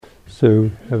So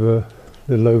we have a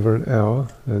little over an hour,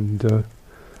 and so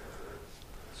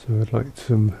I'd like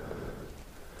some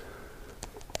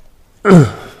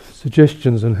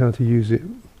suggestions on how to use it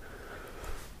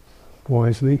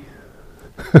wisely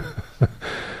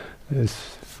as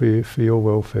for your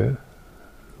welfare.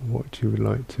 What you would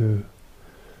like to,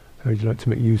 how would you like to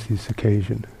make use of this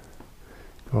occasion?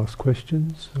 Ask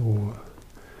questions or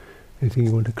anything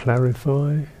you want to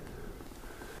clarify?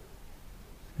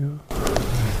 Yeah.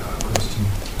 Question.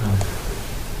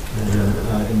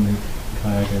 In the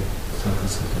Kaya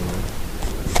Sucitto,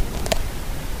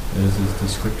 there's these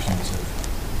descriptions of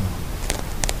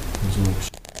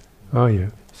absorption. Ah, yeah.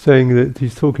 Saying that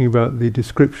he's talking about the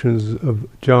descriptions of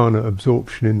jhana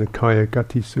absorption in the Kaya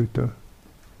Gati Sutta,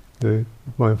 the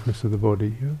mindfulness of the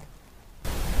body. Yeah?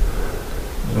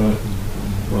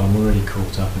 Well, I'm already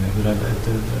caught up in it, but I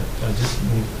just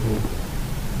need to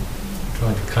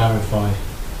try to clarify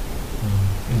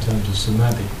in terms of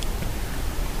Samadhi.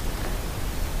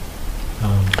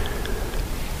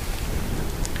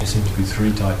 There seem to be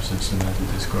three types of Samadhi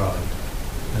described,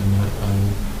 and I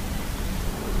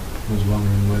was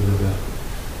wondering whether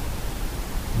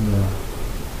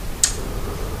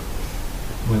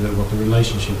what the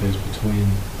relationship is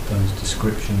between those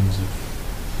descriptions of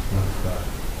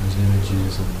those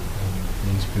images and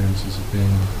the experiences of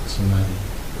being in Samadhi.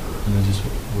 And I just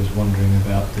was wondering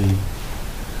about the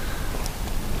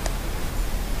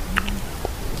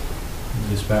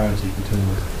disparity between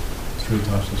the three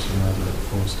types of Samadhi, the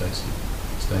four states of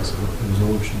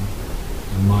absorption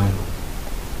and mind.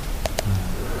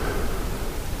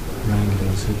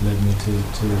 Wranglings had led me to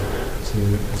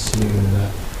assume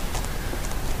that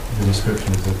the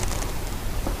description of the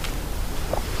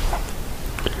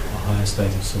higher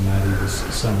state of Samadhi was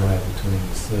somewhere between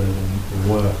the third and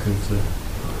the work of the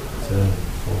third and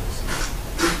fourth.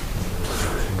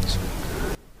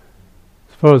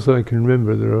 As far as I can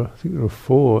remember, I think there are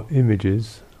 4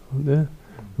 images, aren't there?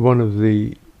 One of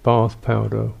the bath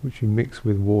powder, which you mix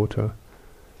with water,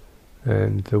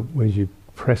 and when you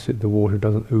press it, the water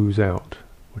doesn't ooze out,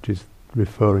 which is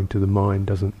referring to the mind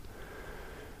doesn't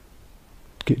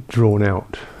get drawn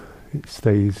out; it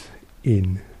stays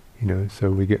in.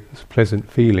 So we get this pleasant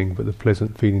feeling, but the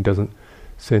pleasant feeling doesn't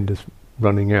send us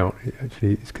running out. It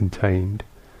actually is contained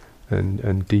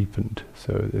and deepened.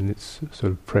 So then it's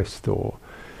sort of pressed or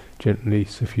gently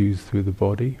suffused through the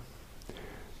body.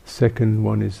 Second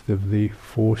one is the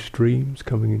 4 streams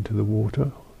coming into the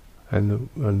water, and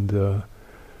there's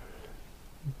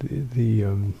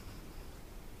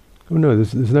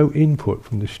no input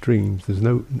from the streams.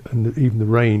 And even the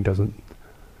rain doesn't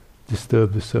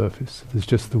disturb the surface. There's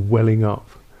just the welling up.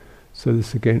 So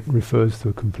this again refers to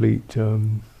a complete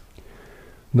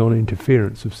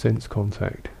non-interference of sense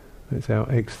contact. That's how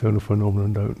external phenomena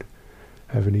don't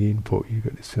have any input. You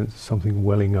get the sense of something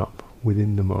welling up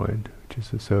within the mind, which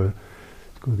is it's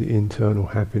called the internal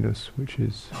happiness, which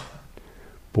is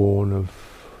born of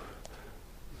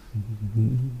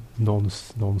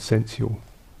non-sensual.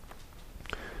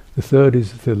 The third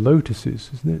is the lotuses,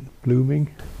 isn't it?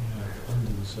 Blooming. Yeah,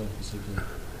 under the surface of the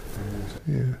water.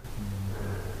 Yeah.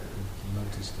 The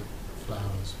lotus that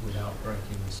flowers without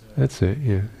breaking the surface. That's it.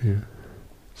 Yeah.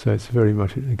 So it's very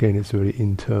much, again, it's a very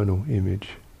internal image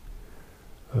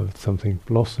of something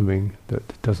blossoming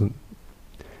that doesn't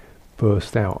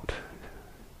burst out.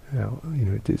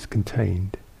 It's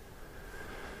contained.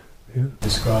 Yeah.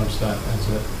 Describes that as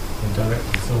a direct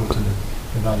thought and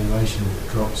evaluation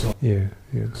drops off. Yeah.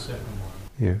 The second one.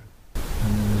 Yeah.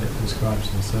 And then it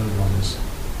describes the third one as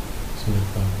sort of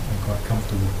quite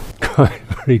comfortable. Quite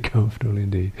very comfortable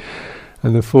indeed.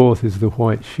 And the fourth is the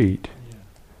white sheet. Yeah.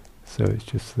 So it's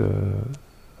just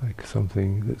like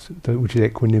something which is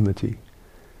equanimity.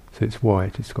 So it's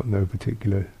white. It's got no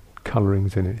particular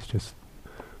colourings in it. It's just,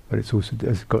 but it's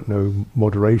got no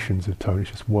moderations of tone.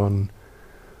 It's just one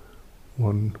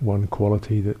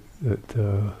quality that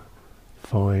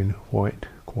fine white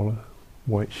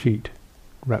sheet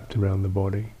wrapped around the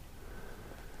body.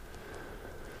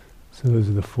 So those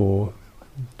are the 4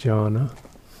 jhana.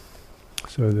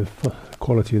 So the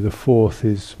quality of the fourth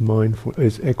is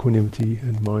equanimity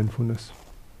and mindfulness.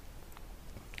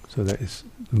 So that is,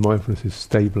 the mindfulness is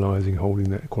stabilizing, holding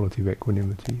that quality of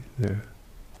equanimity there.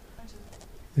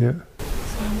 Yeah.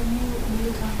 So when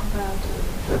you talk about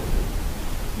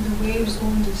the waves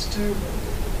won't disturb it,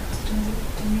 do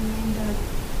you mean that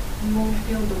you won't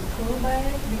feel the pull by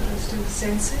it because you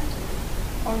sense it,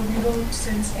 or you don't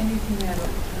sense anything at all?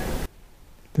 Right?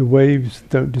 The waves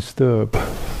don't disturb.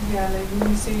 Yeah, like when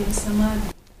you say in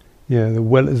Samadhi. Yeah,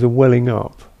 there's a welling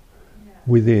up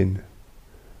within.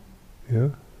 Yeah.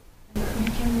 You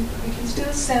can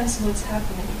still sense what's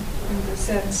happening in the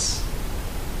senses.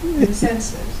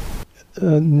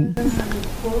 N- Doesn't have to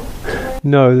pull to it.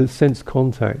 no, the sense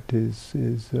contact is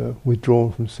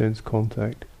withdrawn from sense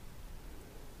contact.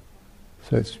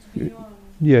 So it's beyond.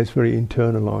 yeah, it's very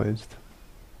internalized.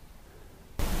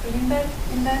 But in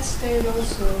that state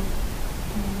also,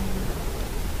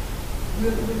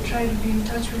 we'll try to be in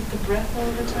touch with the breath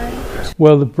all the time.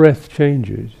 Well, the breath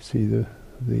changes. You see,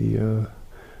 the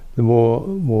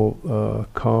more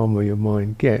calmer your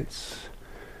mind gets,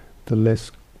 the less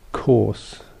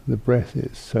coarse the breath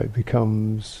is. So it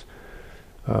becomes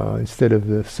instead of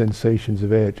the sensations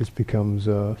of air, it just becomes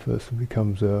first it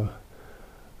becomes a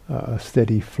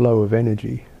steady flow of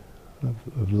energy,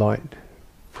 of light,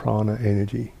 prana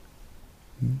energy.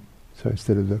 So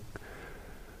instead of the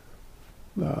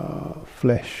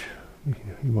flesh,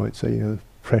 you might say,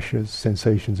 pressures,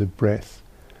 sensations of breath,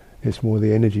 it's more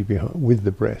the energy with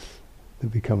the breath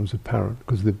that becomes apparent,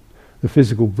 because the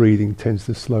physical breathing tends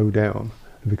to slow down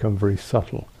and become very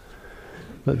subtle,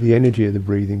 but the energy of the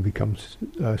breathing becomes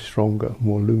stronger,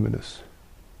 more luminous.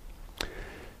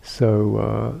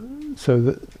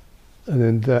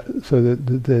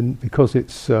 Then because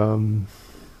it's an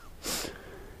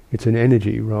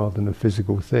energy rather than a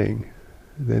physical thing,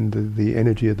 then the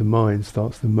energy of the mind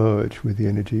starts to merge with the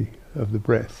energy of the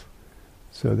breath.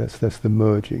 So that's the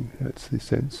merging. That's the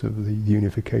sense of the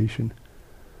unification.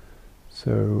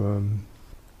 So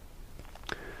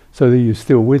that you're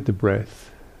still with the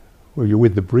breath, or you're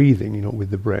with the breathing. You're not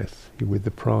with the breath. You're with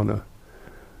the prana,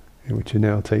 which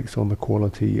now takes on the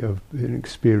quality of an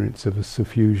experience of a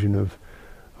suffusion of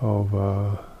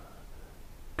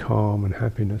calm and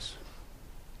happiness.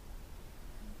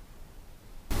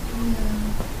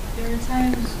 There are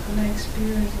times when I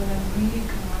experience when I'm really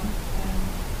calm and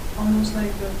almost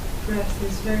like the breath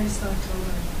is very subtle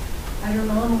and I don't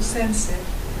know, almost sense it.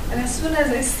 And as soon as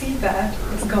I see that,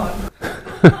 it's gone.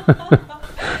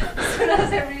 As soon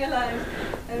as I realize,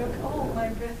 oh, my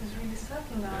breath is really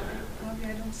subtle now. Probably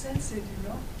I don't sense it,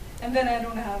 and then I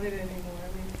don't have it anymore.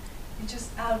 I mean, it's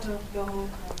just out of the whole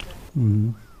context.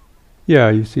 Mm. Yeah,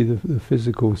 you see the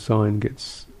physical sign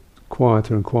gets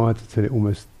quieter and quieter till it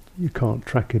almost, you can't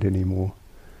track it anymore.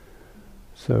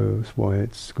 So that's why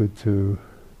it's good to,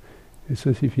 it's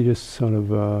as if you just sort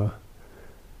of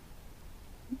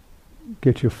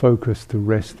get your focus to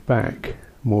rest back,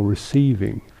 more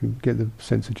receiving. If you get the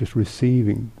sense of just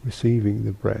receiving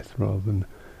the breath rather than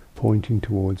pointing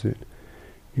towards it,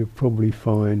 you'll probably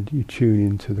find you tune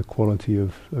into the quality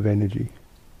of energy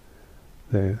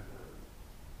there.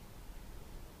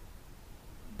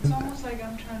 It's almost like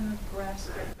I'm trying to grasp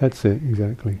it. That's it,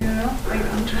 exactly. Like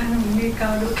I'm trying to make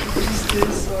out, okay, what is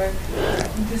this, or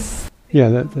this. Yeah,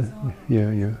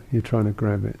 yeah. You're trying to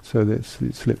grab it so that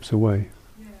it slips away.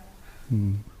 Yeah.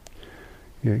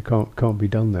 Yeah, it can't be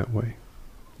done that way.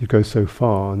 You go so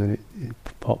far and then it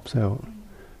pops out.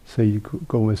 So you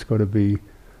almost got to be a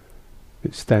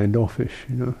bit standoffish,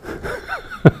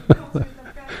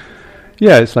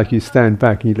 Yeah, it's like you stand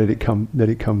back and you let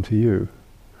it come to you.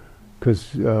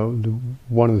 Because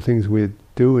one of the things we're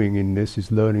doing in this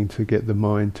is learning to get the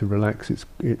mind to relax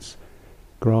its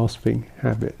grasping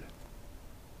habit,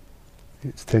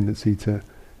 its tendency to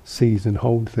seize and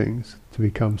hold things, to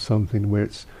become something where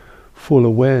it's full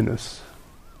awareness.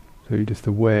 So you're just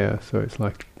aware, so it's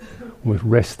like almost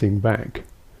resting back.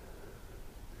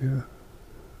 Yeah,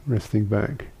 resting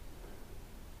back.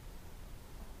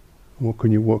 What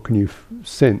can you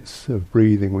sense of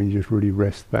breathing when you just really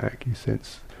rest back? You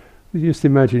sense. You just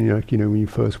imagine, when you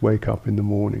first wake up in the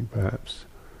morning, perhaps.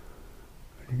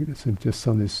 You get just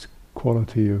this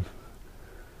quality of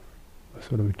a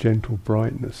sort of a gentle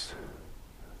brightness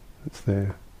that's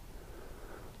there.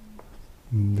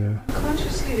 And,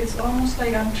 consciously, it's almost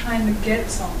like I'm trying to get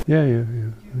something. Yeah.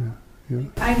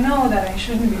 I know that I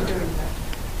shouldn't be doing that,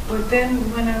 but then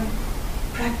when I'm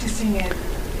practicing it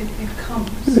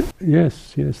comes.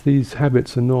 Yes. These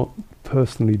habits are not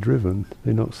personally driven.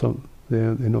 They're not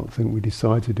They're not things we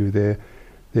decide to do.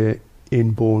 They're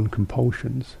inborn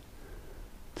compulsions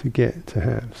to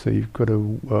have. So you've got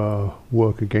to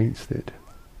work against it.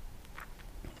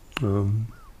 Sometimes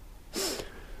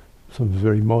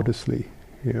very modestly,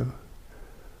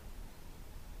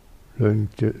 learning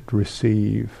to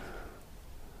receive.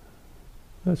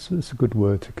 That's a good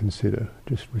word to consider.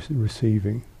 Just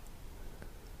receiving.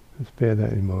 Let's bear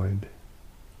that in mind.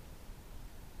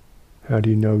 How do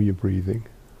you know you're breathing?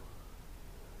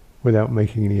 Without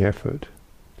making any effort,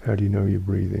 how do you know you're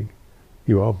breathing?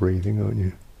 You are breathing, aren't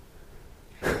you?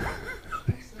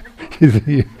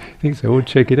 You think so? Well,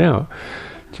 check it out.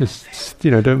 Just,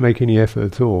 don't make any effort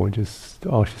at all. Just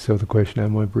ask yourself the question,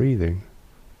 am I breathing?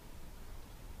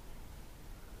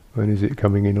 And is it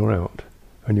coming in or out?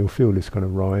 And you'll feel this kind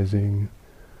of rising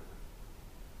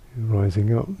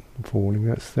up, falling.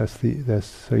 It's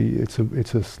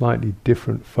a slightly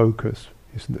different focus.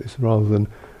 It's rather than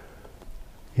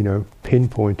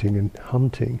pinpointing and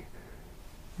hunting.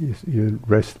 You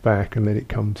rest back and let it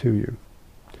come to you.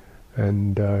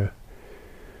 And the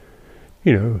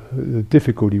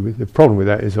problem with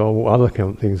that is all other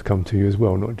things come to you as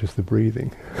well, not just the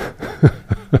breathing.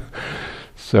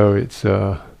 So it's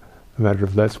a matter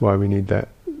of, that's why we need that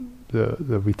the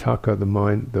vitaka, the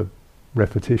mind, the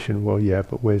repetition. Well, yeah,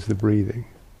 but where's the breathing?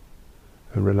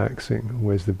 And relaxing.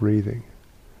 Where's the breathing?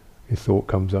 Your thought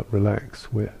comes up, relax.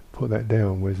 Put that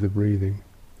down. Where's the breathing?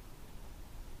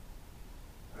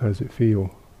 How does it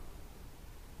feel?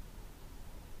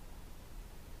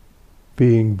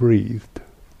 Being breathed.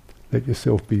 Let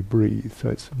yourself be breathed. So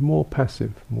it's more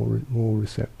passive, more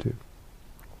receptive.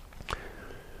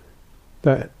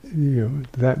 That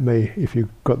may, if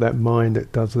you've got that mind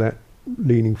that does that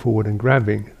leaning forward and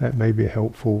grabbing, that may be a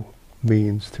helpful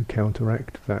means to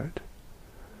counteract that.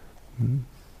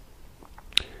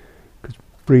 Because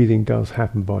breathing does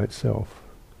happen by itself,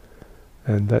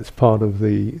 and that's part of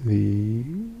the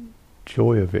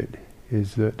joy of it,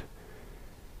 is that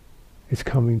it's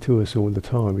coming to us all the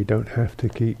time. We don't have to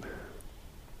keep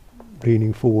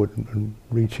leaning forward and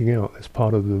reaching out. That's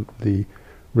part of the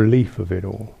relief of it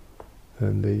all,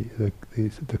 and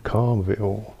the calm of it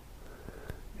all.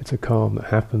 It's a calm that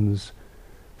happens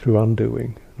through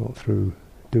undoing, not through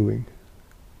doing.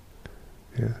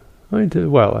 Yeah,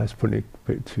 that's putting it a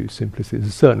bit too simplistic. There's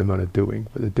a certain amount of doing,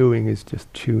 but the doing is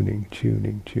just tuning,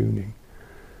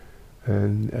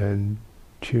 and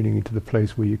tuning into the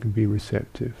place where you can be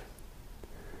receptive.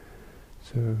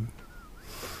 So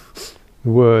the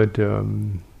word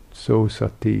so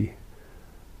sati,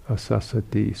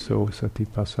 asasati, so sati,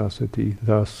 pasasati,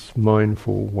 thus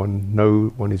mindful,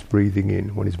 one is breathing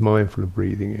in, one is mindful of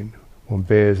breathing in, one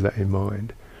bears that in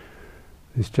mind.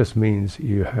 This just means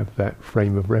you have that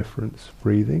frame of reference,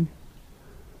 breathing.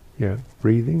 Yeah,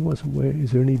 breathing,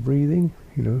 is there any breathing?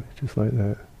 Just like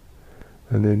that.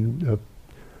 And then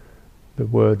the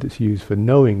word that's used for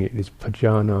knowing it is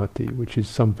pajanati, which is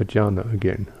sampajana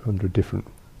again, under a different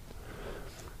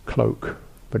cloak.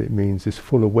 But it means this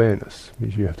full awareness. It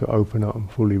means you have to open up and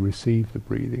fully receive the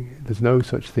breathing. There's no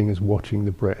such thing as watching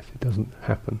the breath. It doesn't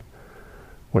happen.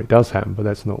 Well, it does happen, but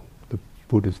that's not the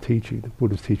Buddha's teaching. The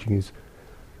Buddha's teaching is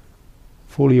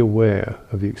fully aware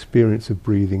of the experience of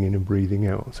breathing in and breathing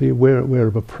out. So you're aware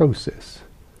of a process,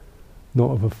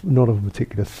 not of a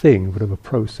particular thing, but of a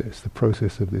process. The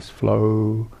process of this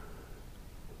flow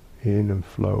in and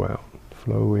flow out,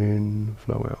 flow in,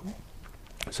 flow out.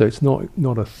 So it's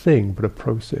not a thing, but a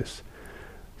process.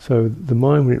 So the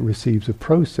mind, when it receives a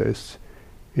process,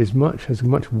 has a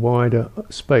much wider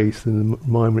space than the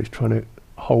mind when it's trying to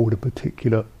hold a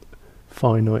particular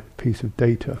finite piece of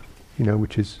data,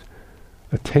 which is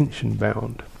attention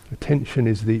bound. Attention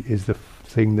is the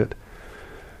thing that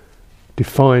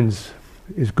defines,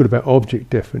 is good about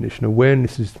object definition.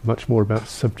 Awareness is much more about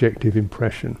subjective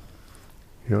impression.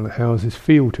 How does this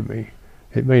feel to me?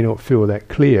 It may not feel that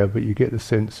clear, but you get the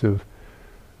sense of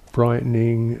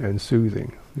brightening and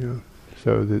soothing.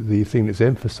 So the thing that's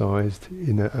emphasized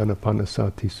in the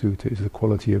Anapanasati Sutta is the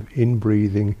quality of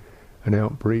in-breathing and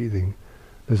out-breathing.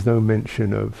 There's no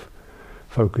mention of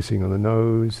focusing on the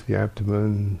nose, the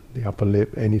abdomen, the upper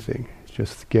lip, anything. It's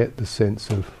just get the sense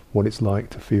of what it's like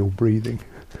to feel breathing.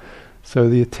 So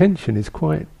the attention is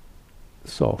quite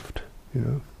soft,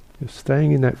 You're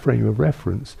staying in that frame of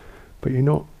reference, but you're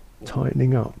not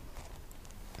tightening up.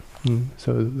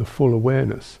 So the full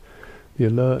awareness, the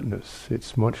alertness,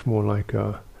 it's much more like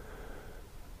a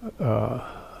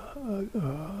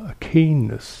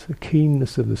keenness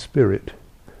of the spirit,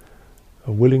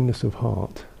 a willingness of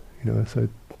heart. So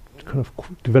kind of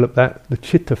develop that, the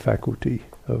citta faculty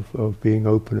of being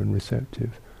open and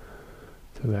receptive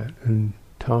to that. And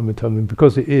time, and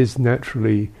because it is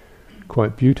naturally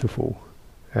quite beautiful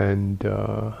and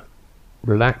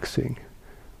relaxing,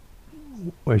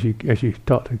 as you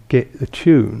start to get the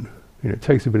tune, it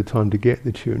takes a bit of time to get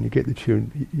the tune. You get the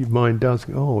tune, your mind does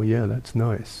go, oh yeah, that's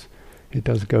nice. It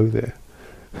does go there.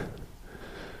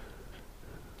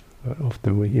 But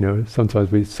often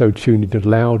sometimes we're so tuned into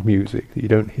loud music that you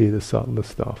don't hear the subtler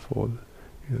stuff, so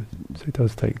it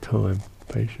does take time,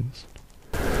 patience.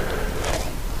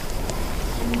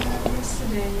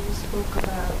 Yesterday you spoke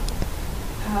about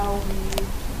how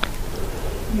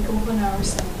we open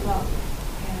ourselves up.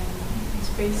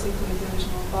 Basically, there's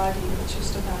no body, it's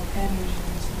just about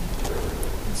energies.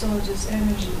 It's all just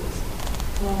energies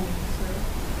flowing through.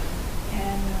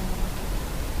 And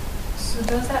so So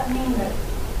does that mean that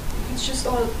if it's just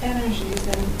all energies,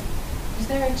 then is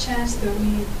there a chance that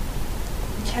we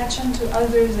catch on to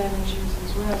others' energies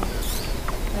as well?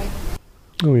 Like,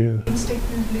 oh yeah,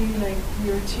 instinctively, like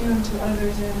we're tuned to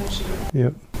others' energy.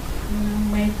 Yep.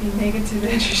 Might be negative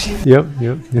energies. Yep.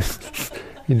 Yes.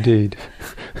 Indeed.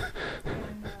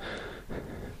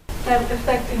 That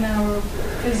affecting our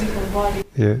physical body.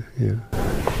 Yeah.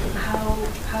 How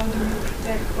do we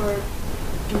protect, or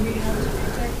do we have to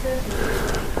protect it?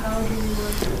 Or how do we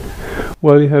work with it?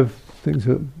 Well, you have things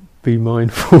that be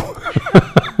mindful.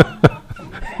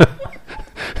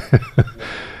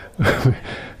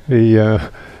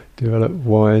 Develop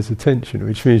wise attention,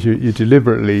 which means you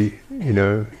deliberately,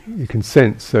 you can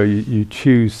sense, so you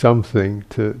choose something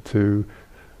to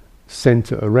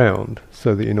center around,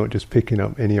 so that you're not just picking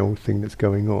up any old thing that's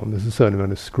going on. There's a certain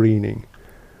amount of screening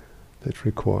that's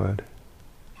required.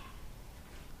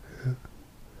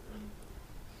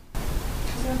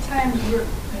 Because at times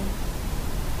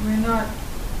we're not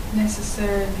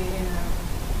necessarily in a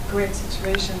great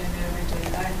situation in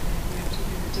everyday life. We have to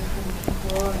be with different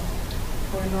people, and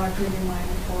we're not really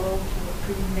mindful, we're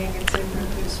pretty negative,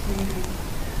 we're just really,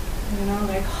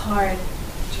 like hard,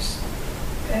 just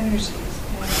energies.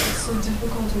 And it's so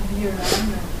difficult to be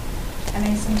around them. And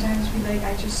I sometimes feel like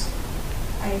I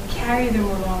carry them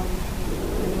along with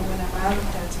me, when I'm out of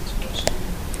that situation.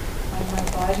 And my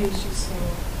body is just so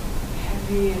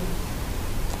heavy.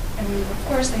 And of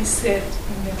course I sit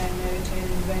and then I meditate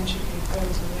and eventually it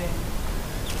goes away.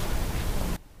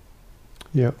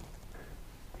 Yeah.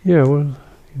 Yeah, well,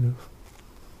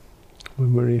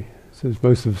 when Marie says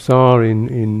most of us are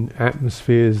in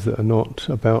atmospheres that are not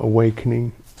about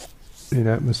awakening, in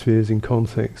atmospheres, in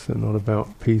contexts that are not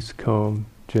about peace, calm,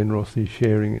 generosity,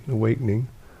 sharing and awakening.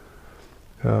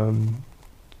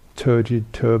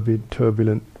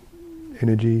 Turbulent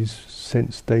energies,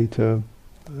 sense data,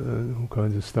 all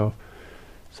kinds of stuff.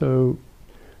 So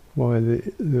why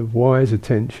the wise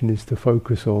attention is to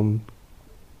focus on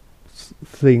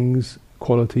things,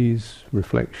 qualities,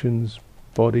 reflections,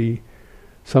 body,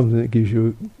 something that gives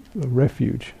you a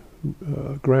refuge,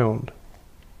 ground,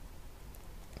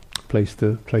 place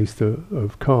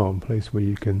of calm, place where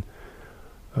you can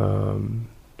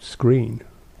screen.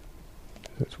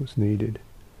 That's what's needed.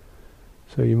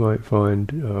 So you might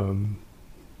find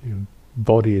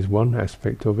body is one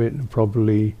aspect of it, and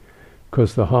probably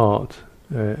because the heart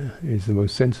is the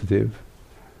most sensitive.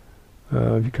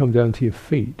 If you come down to your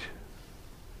feet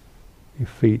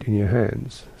and your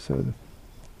hands, so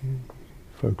you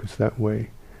focus that way,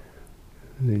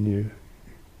 and then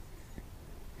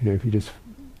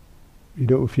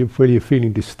if you're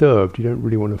feeling disturbed, you don't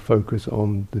really want to focus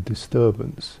on the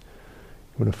disturbance.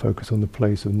 You want to focus on the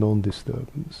place of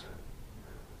non-disturbance.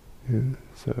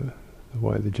 So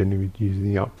why they're generally using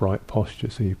the upright posture,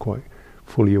 so you're quite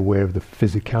fully aware of the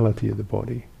physicality of the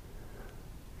body,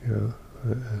 and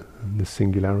the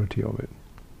singularity of it.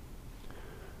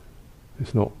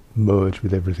 It's not merged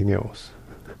with everything else.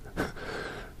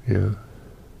 And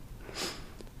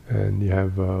you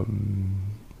have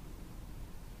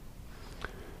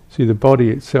see the body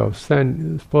itself.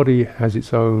 The body has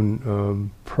its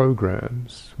own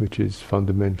programs, which is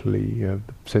fundamentally the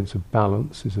sense of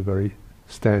balance is a very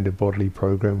standard bodily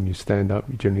program. When you stand up,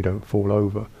 you generally don't fall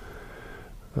over,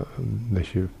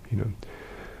 unless you.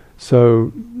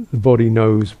 So the body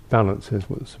knows balance, has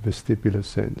what's a vestibular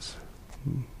sense.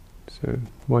 So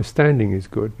why standing is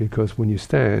good, because when you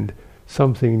stand,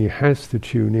 something in you has to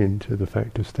tune in to the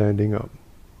fact of standing up.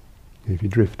 If you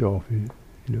drift off,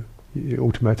 it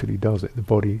automatically does it. The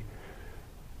body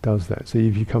does that. So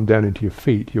if you come down into your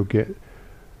feet, you'll get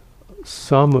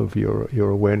some of your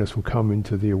awareness will come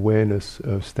into the awareness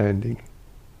of standing,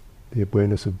 the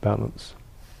awareness of balance.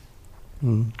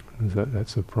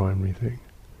 That's a primary thing.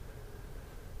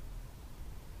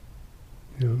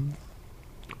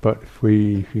 But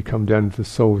if you come down to the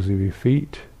soles of your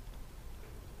feet,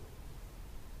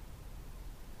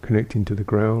 connecting to the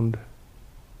ground,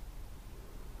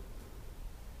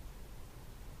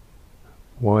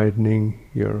 widening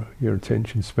your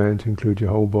attention span to include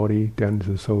your whole body down to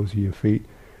the soles of your feet,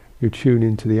 you tune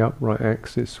into the upright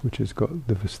axis, which has got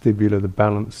the vestibular, the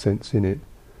balance sense in it.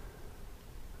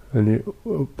 And it,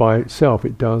 by itself,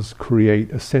 it does create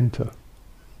a center.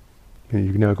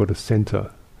 You've now got a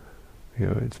center.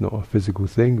 It's not a physical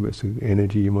thing, but it's an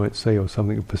energy, you might say, or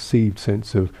something, a perceived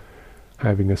sense of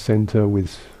having a center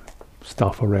with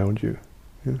stuff around you.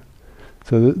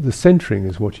 So the centering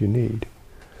is what you need.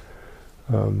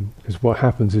 Because what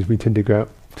happens is we tend to go out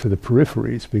to the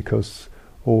peripheries, because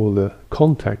all the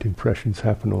contact impressions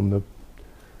happen on the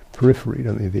periphery,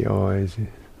 don't they? The eyes,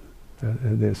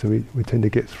 So we tend to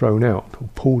get thrown out or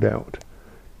pulled out.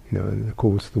 And of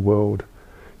course the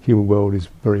human world is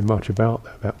very much about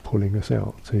that, about pulling us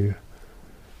out. So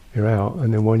you're out,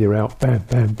 and then when you're out, bam,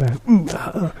 bam, bam.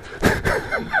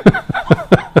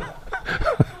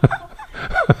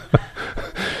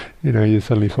 You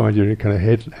suddenly find you're in a kind of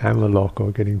head hammerlock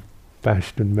or getting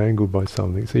bashed and mangled by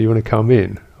something. So you want to come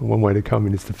in. And one way to come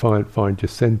in is to find your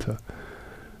center.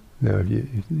 Now, if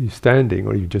you're standing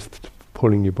or you're just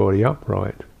pulling your body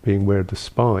upright, being aware of the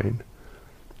spine,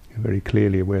 you're very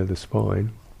clearly aware of the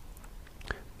spine,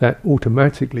 that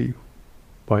automatically,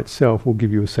 by itself, will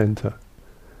give you a center.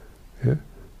 Yeah?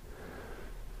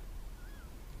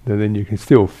 And then you can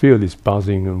still feel this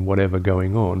buzzing and whatever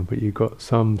going on, but you've got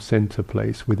some center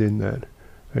place within that,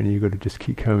 and you've got to just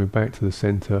keep coming back to the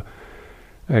center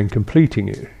and completing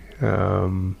it.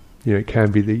 It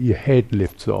can be that your head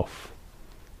lifts off,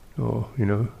 or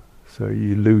so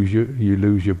you lose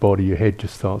your body, your head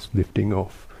just starts lifting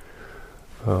off.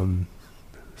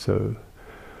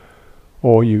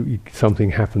 Or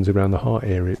something happens around the heart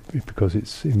area because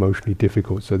it's emotionally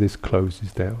difficult, so this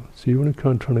closes down. So you want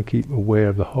to try to keep aware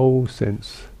of the whole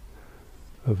sense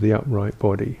of the upright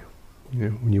body,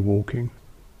 when you're walking.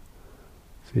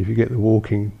 So if you get the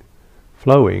walking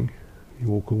flowing, you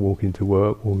walk into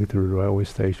work, walking through the railway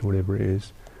station, whatever it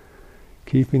is,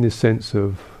 keeping this sense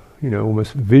of,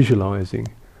 almost visualizing,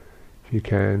 if you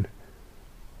can,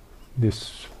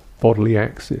 this bodily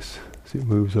axis as it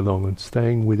moves along, and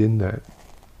staying within that.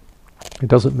 It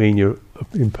doesn't mean you're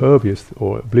impervious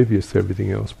or oblivious to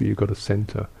everything else, but you've got a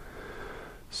center.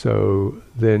 So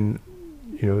then,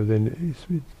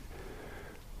 the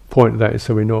point of that is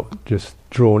so we're not just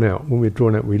drawn out. When we're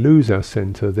drawn out, we lose our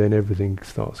center, then everything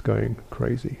starts going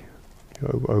crazy,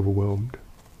 overwhelmed.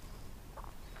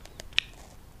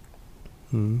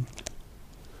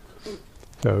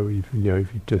 So if you're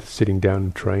just sitting down in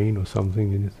a train or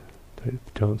something, you take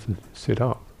the chance to sit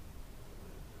up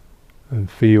and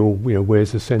feel,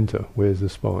 where's the center, where's the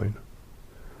spine,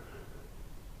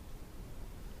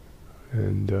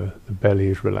 and the belly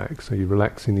is relaxed. So you're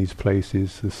relaxing these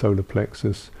places, the solar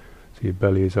plexus, so your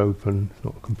belly is open, it's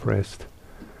not compressed.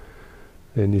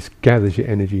 Then this gathers your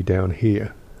energy down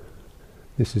here.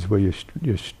 This is where your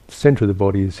center of the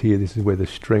body is here. This is where the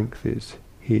strength is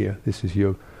here. This is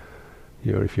your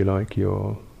if you like,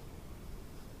 your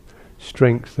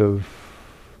strength of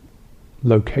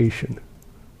location.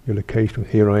 Your location of,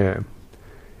 here I am.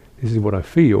 This is what I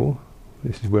feel.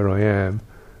 This is where I am.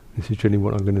 This is generally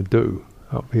what I'm going to do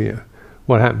up here.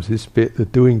 What happens is the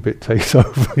doing bit takes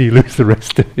over, and you lose the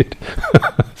rest of it.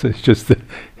 So it's just the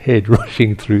head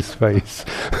rushing through space.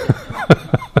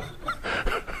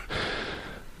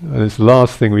 And it's the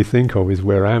last thing we think of is,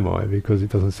 where am I? Because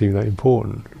it doesn't seem that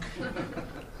important.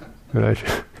 And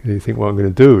actually, you think what I'm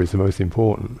going to do is the most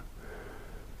important.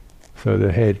 So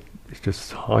the head is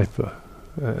just hyper,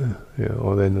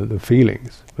 or then the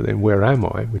feelings. But then, where am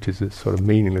I? Which is a sort of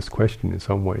meaningless question in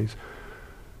some ways.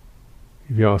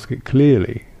 If you ask it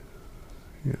clearly,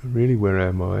 really, where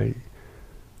am I?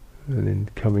 And then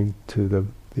coming to the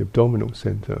abdominal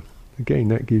center. Again,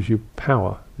 that gives you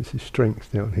power. This is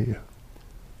strength down here.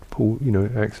 Pull,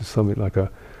 it acts as something like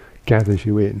gathers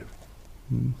you in.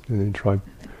 And then try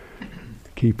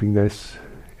keeping this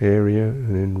area,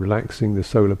 and then relaxing the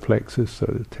solar plexus, so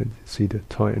the tendency to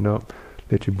tighten up,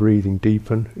 let your breathing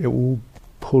deepen. It will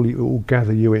pull you, it will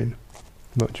gather you in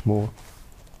much more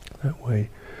that way.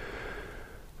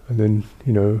 And then,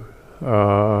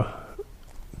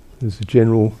 there's a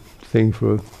general thing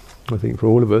I think for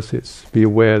all of us, it's be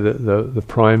aware that the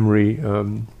primary,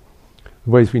 the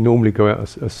ways we normally go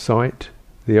out are sight.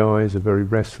 The eyes are very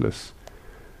restless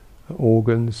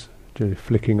organs, generally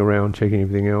flicking around, checking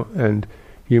everything out, and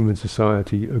human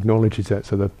society acknowledges that,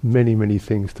 so there are many, many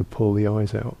things to pull the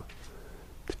eyes out,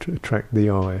 to attract the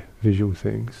eye, visual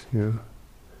things,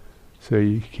 So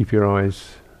you keep your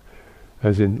eyes,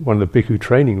 as in one of the bhikkhu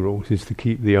training rules is to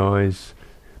keep the eyes,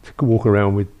 to walk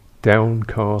around with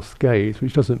downcast gaze,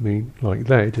 which doesn't mean like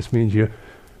that, it just means you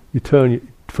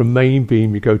turn from main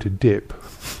beam, you go to dip.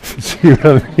 So you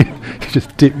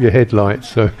just dip your headlights,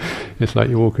 so it's like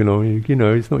you're walking on,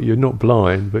 it's not, you're not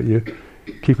blind, but you're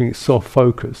keeping it soft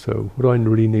focus. So what do I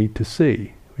really need to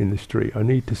see in the street? I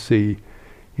need to see,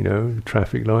 the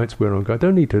traffic lights, where I'm going. I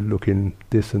don't need to look in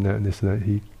this and that and this and that.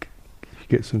 You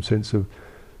get some sense of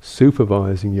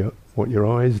supervising what your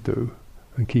eyes do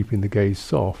and keeping the gaze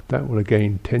soft. That will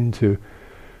again tend to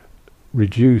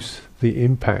reduce the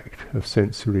impact of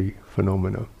sensory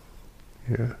phenomena.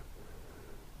 You're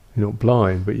not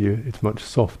blind, but it's much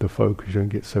softer focus. You don't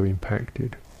get so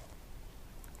impacted.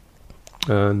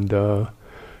 And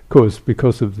course,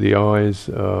 because of the eyes,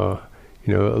 a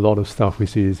lot of stuff we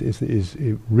see is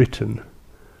written,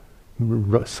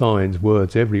 signs,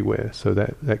 words everywhere. So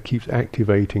that keeps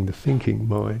activating the thinking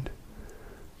mind.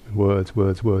 Words. So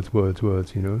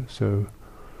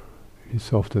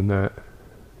it's often that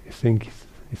your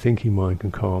thinking mind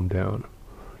can calm down.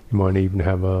 You might even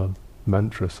have a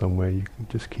mantra somewhere. You can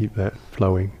just keep that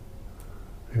flowing.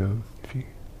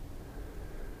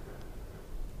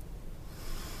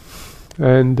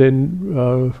 And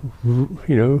then,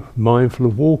 mindful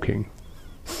of walking.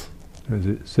 As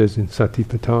it says in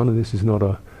Satipatthana, this is not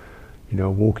a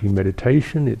walking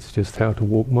meditation, it's just how to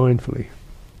walk mindfully.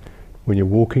 When you're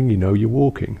walking, you're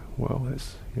walking. Well,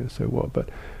 that's, so what? But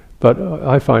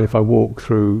I find if I walk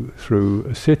through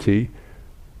a city,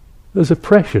 there's a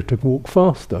pressure to walk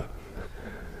faster.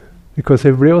 Because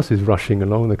everybody else is rushing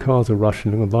along, the cars are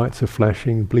rushing along, the lights are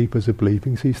flashing, bleepers are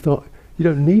bleeping, so you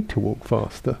don't need to walk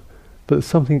faster. But there's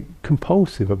something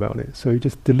compulsive about it. So you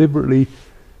just deliberately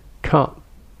cut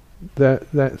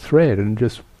that thread and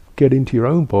just get into your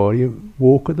own body and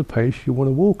walk at the pace you want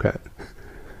to walk at.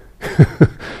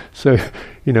 So,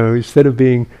 instead of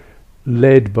being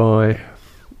led by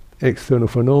external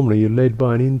phenomena, you're led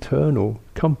by an internal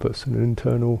compass and an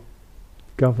internal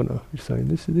governor. You're saying,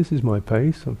 this is my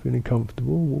pace, I'm feeling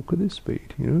comfortable, walk at this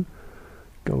speed,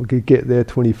 Go get there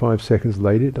 25 seconds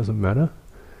later, it doesn't matter.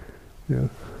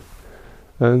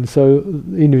 And so,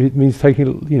 it means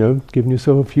giving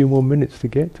yourself a few more minutes to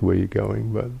get to where you're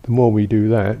going. But the more we do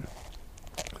that,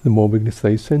 the more we can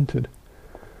stay centered.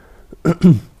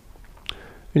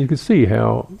 And you can see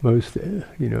how most,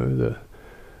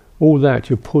 all that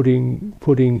you're putting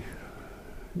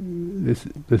this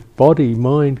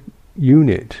body-mind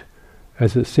unit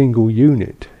as a single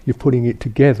unit. You're putting it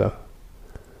together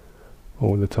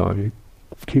all the time. You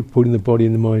keep putting the body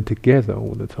and the mind together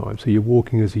all the time. So you're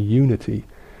walking as a unity.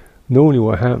 Normally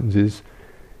what happens is,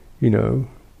 you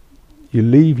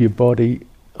leave your body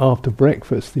after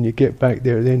breakfast and you get back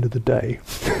there at the end of the day.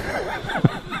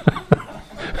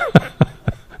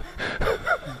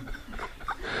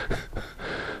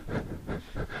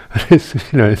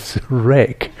 It's a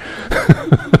wreck.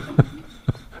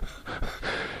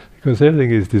 Because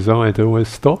everything is designed to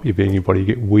almost stop you being your body. You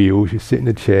get wheels, you sit in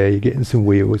a chair, you get in some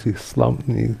wheels, you slump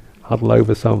and you huddle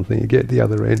over something, you get to the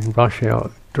other end, rush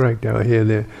out, dragged out here,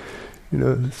 there.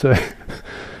 So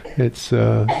it's,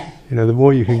 the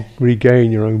more you can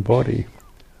regain your own body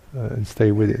and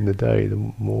stay with it in the day, the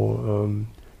more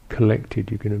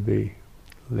collected you're going to be,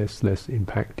 less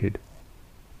impacted.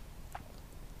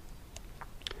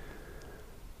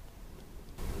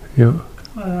 Yeah.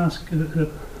 I ask a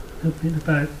bit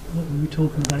about what we were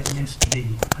talking about yesterday,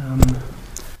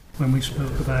 when we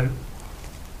spoke about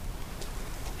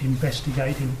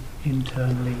investigating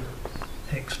internally,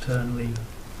 externally,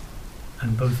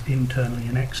 and both internally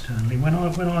and externally. When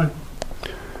I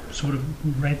sort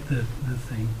of read the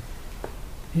thing,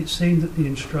 it seemed that the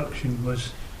instruction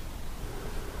was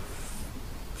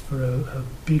for a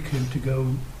bhikkhu to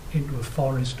go into a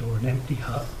forest or an empty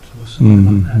hut or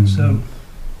something like that. So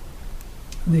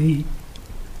the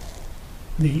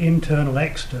internal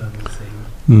external thing,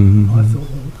 I thought,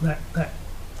 well, that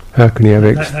how can you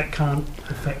have that can't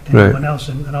affect anyone else,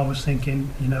 and I was thinking,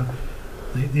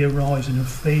 the arising of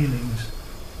feelings,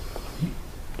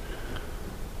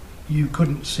 you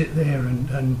couldn't sit there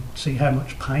and see how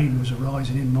much pain was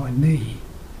arising in my knee.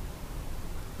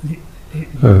 You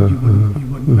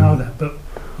wouldn't know that, but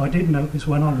I did notice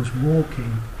when I was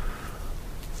walking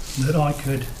that I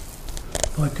could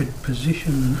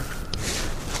position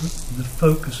the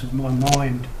focus of my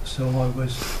mind so I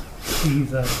was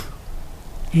either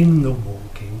in the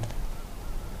walking,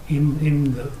 in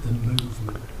the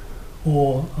movement,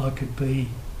 or I could be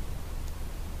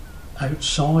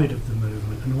outside of the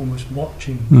movement and almost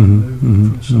watching the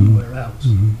movement from somewhere else.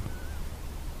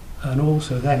 And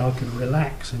also then I could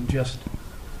relax and just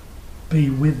be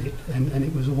with it, and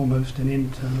it was almost an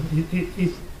internal...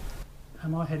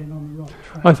 Am I heading on the right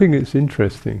track? I think it's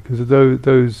interesting, because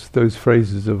those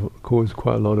phrases have caused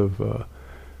quite a lot of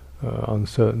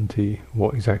uncertainty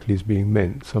what exactly is being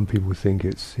meant. Some people think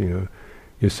it's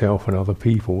yourself and other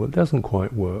people. Well, it doesn't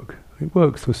quite work. It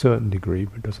works to a certain degree,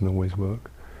 but it doesn't always work.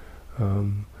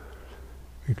 You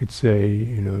could say,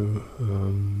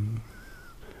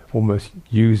 almost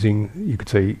using, you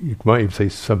might even say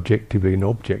subjectively and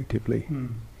objectively,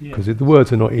 because the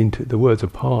words are not the words are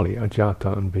Pali,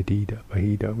 ajata and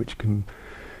bahida, which can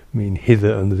mean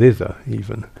hither and thither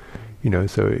even,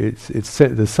 so it's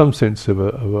there's some sense of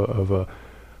a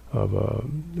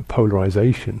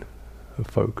polarization of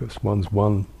focus. One's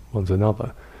one, one's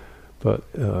another, but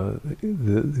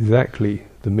exactly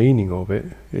the meaning of it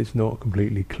is not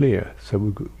completely clear. So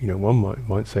one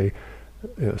might say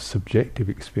a subjective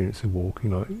experience of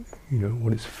walking, like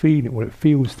what it's feeling, what it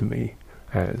feels to me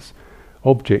as.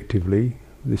 Objectively,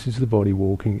 this is the body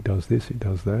walking. It does this, it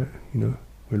does that. We're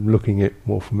looking at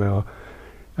more from our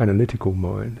analytical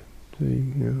mind,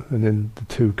 and then the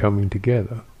two coming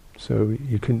together. So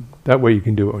that way you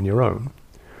can do it on your own.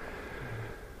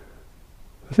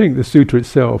 I think the sutra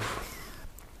itself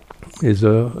is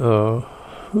a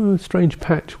strange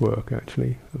patchwork,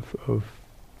 actually, of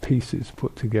pieces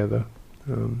put together.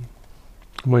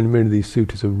 Many of these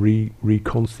sutras are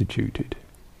reconstituted,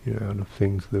 out of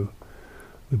things the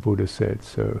Buddha said.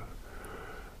 So,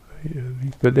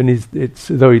 but then it's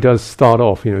though he does start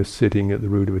off, sitting at the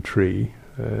root of a tree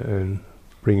and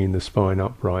bringing the spine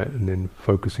upright, and then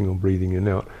focusing on breathing in and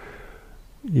out.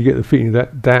 You get the feeling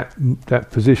that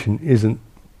position isn't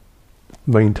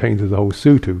maintained through the whole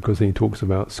sutta, because then he talks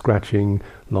about scratching,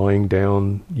 lying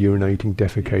down, urinating,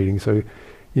 defecating. So,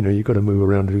 you've got to move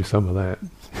around to do some of that.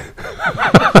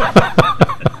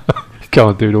 You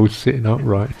can't do it all sitting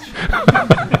upright.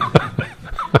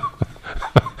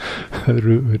 At the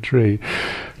root of a tree.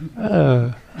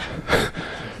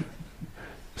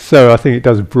 So I think it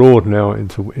does broaden out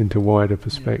into wider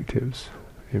perspectives,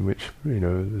 in which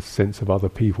the sense of other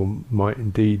people might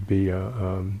indeed be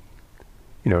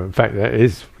in fact that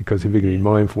is, because if you're going to be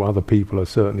mindful, other people are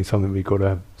certainly something we've got to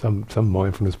have some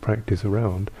mindfulness practice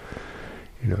around.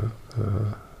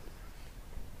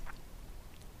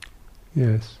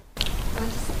 Yes. I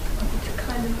just wanted to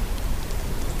kind of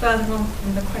further on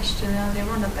from the question earlier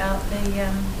on about the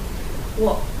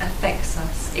what affects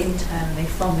us internally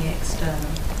from the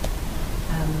external.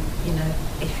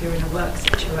 If you're in a work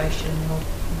situation, you're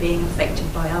being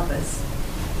affected by others,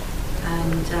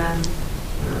 and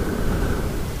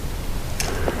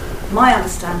my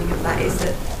understanding of that is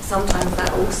that sometimes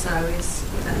that also is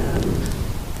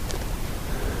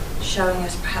showing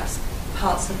us perhaps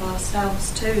parts of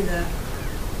ourselves too that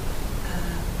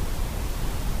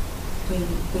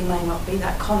we may not be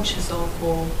that conscious of,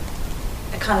 or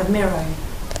a kind of mirroring,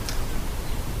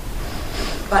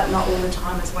 but not all the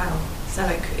time as well. So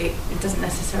it doesn't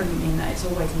necessarily mean that it's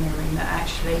always mirroring, that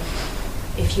actually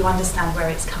if you understand where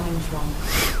it's coming from,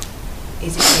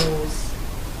 is it yours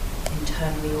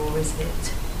internally, or is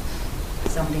it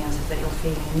somebody else's that you're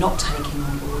feeling and not taking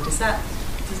on board? Does that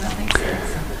make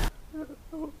sense?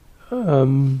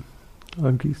 I'm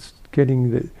just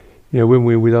getting that, when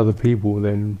we're with other people,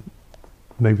 then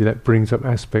maybe that brings up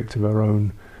aspects of our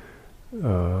own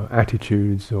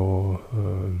attitudes, or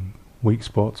weak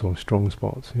spots or strong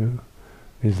spots.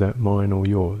 Is that mine or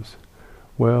yours?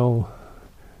 Well,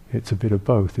 it's a bit of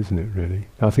both, isn't it, really?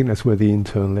 I think that's where the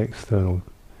internal external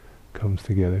comes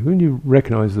together. When you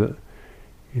recognise that,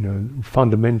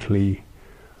 fundamentally,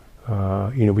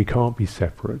 we can't be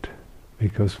separate,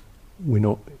 because we're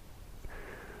not.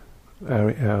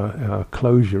 Our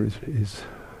closure is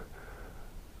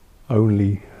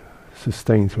only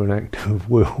sustained through an act of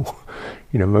will.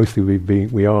 Mostly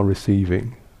we are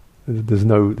receiving. There's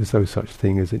no such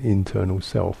thing as an internal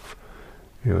self.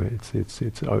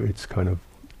 It's kind of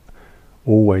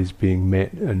always being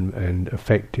met and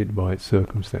affected by its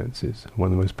circumstances.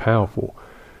 One of the most powerful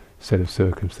set of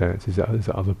circumstances is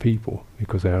other people,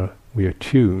 because we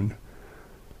attune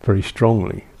very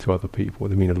strongly to other people.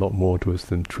 They mean a lot more to us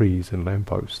than trees and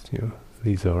lampposts.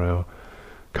 These are our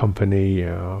company,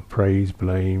 our praise,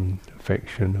 blame,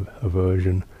 affection,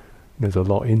 aversion. There's a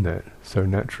lot in that. So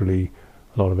naturally,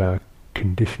 a lot of our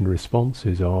conditioned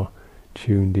responses are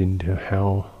tuned into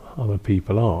how other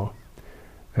people are.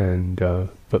 And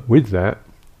but with that,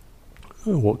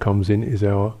 what comes in is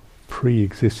our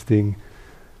pre-existing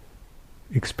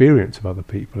experience of other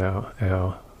people,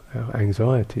 our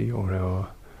anxiety, or our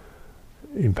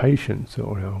impatience,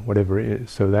 or our whatever it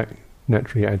is. So that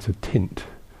naturally adds a tint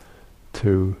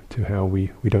to how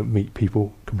we don't meet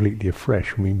people completely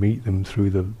afresh. We meet them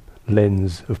through the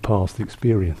lens of past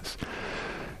experience.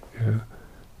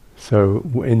 So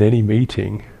in any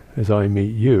meeting, as I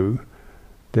meet you,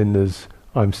 then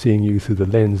I'm seeing you through the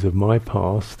lens of my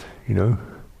past,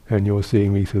 and you're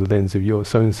seeing me through the lens of yours.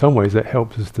 So in some ways that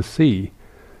helps us to see,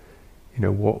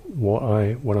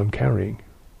 what I'm carrying.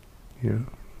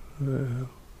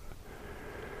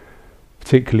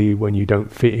 Particularly when you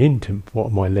don't fit into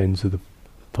what my lens of the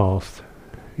past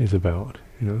is about,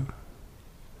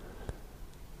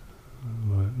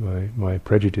 my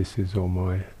prejudices, or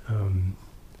my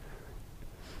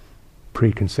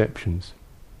preconceptions.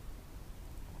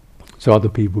 So other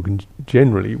people can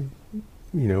generally,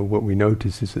 what we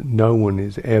notice is that no one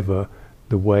is ever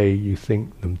the way you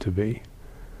think them to be.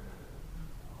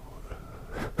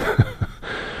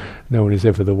 No one is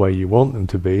ever the way you want them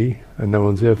to be, and no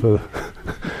one's ever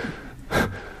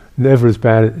never as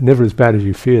bad as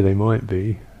you fear they might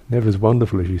be, never as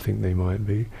wonderful as you think they might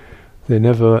be. They're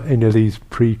never any of these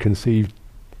preconceived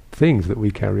things that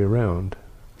we carry around.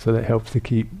 So that helps to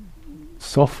keep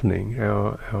softening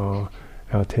our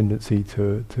tendency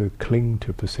to cling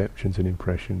to perceptions and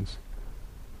impressions.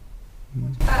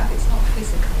 What about if it's not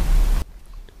physical?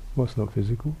 What's not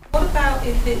physical? What about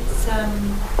if it's...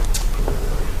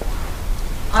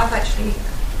 I've actually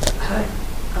heard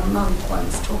a monk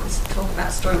once talk about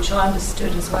a story which I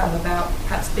understood as well, about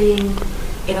perhaps being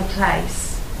in a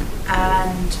place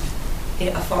and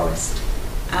in a forest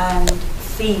and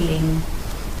feeling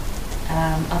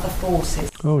other forces.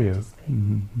 Oh yeah.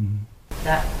 Mm-hmm, mm-hmm.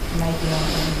 That maybe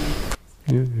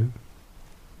aren't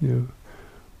Yeah.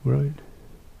 Right.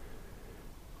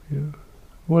 Yeah.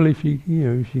 Well, if you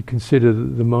consider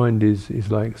that the mind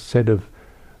is like a set of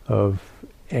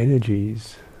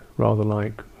energies, rather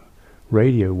like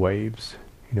radio waves.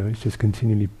 It's just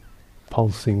continually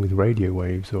pulsing with radio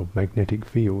waves or magnetic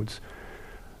fields.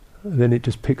 Then it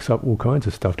just picks up all kinds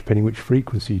of stuff depending which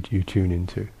frequency you tune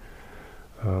into.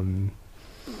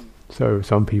 So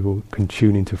some people can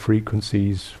tune into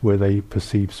frequencies where they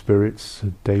perceive spirits,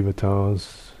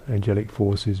 devatas, angelic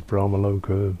forces,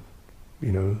 Brahmaloka.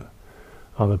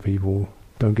 Other people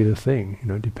don't get a thing.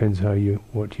 It depends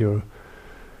what your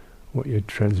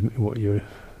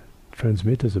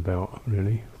transmitter's about,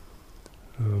 really.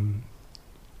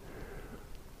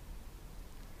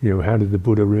 How did the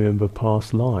Buddha remember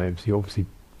past lives? He obviously,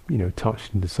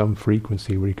 touched into some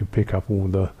frequency where he could pick up all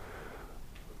the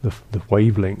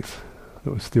wavelengths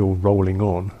that was still rolling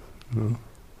on,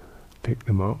 pick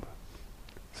them up.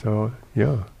 So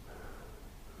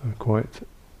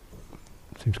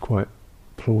seems quite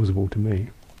plausible to me.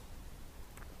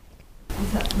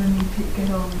 Is that when you get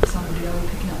on with somebody, are we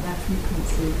picking up their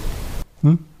frequency?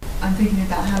 I'm thinking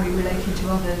about how we relating to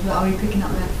others, but are we picking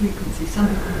up their frequency? Some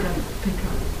people don't pick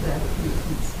up their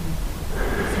frequency.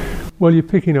 Well, you're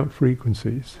picking up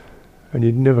frequencies, and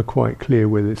you're never quite clear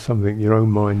whether it's something your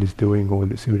own mind is doing or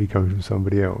whether it's really coming from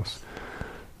somebody else.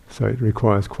 So it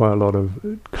requires quite a lot of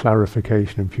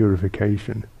clarification and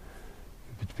purification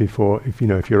before, if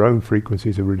your own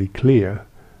frequencies are really clear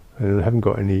and haven't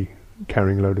got any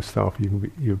carrying a load of stuff,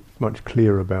 you're much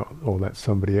clearer about, that's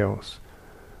somebody else,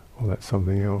 or that's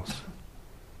something else.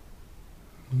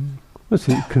 Let's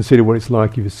consider what it's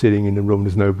like if you're sitting in a room,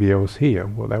 there's nobody else here,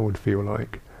 what that would feel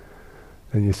like.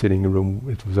 And you're sitting in a room,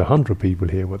 if there was 100 people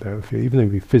here, what that would feel, even though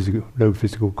there'd be no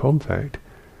physical contact,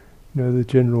 the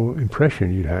general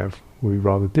impression you'd have would be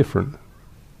rather different.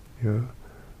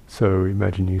 So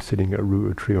imagine you sitting at a root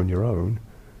of a tree on your own.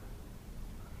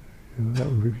 That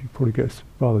would probably get a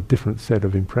rather different set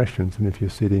of impressions than if you're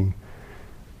sitting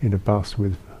in a bus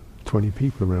with 20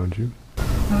 people around you.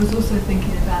 I was also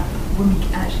thinking about when we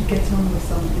actually get on with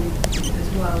somebody as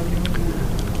well, when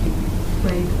you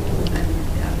wave and it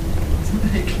wasn't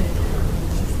very clear. I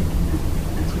was just thinking that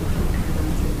as we were talking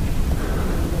about it.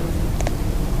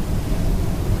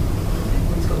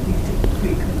 Everyone's got these different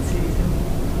frequencies.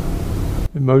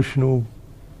 Emotional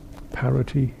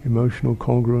parity, emotional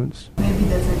congruence. Maybe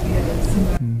there's a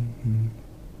similar... Mm-hmm.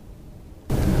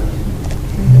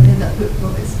 In that book,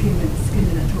 Robert Skinner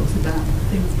that talks about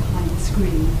things behind the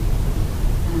screen,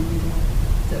 and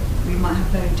that we might have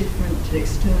very different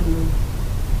external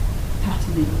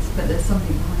patternings, but there's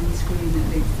something behind the screen that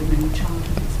links them in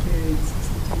childhood experience or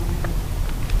something like that.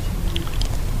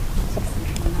 I was just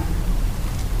thinking of that.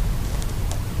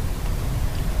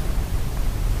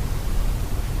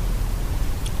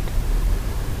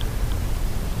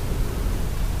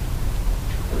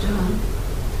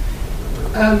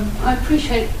 I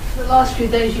appreciate for the last few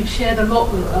days you've shared a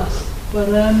lot with us, but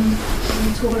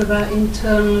you're talking about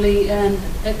internally and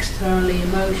externally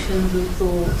emotions and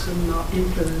thoughts and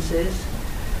influences.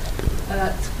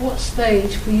 At what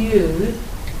stage for you,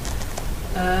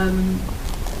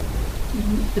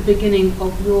 the beginning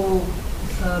of your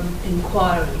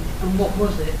inquiry, and what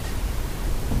was it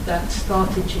that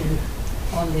started you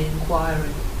on the inquiry?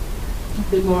 A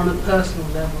bit more on a personal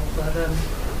level, but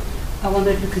I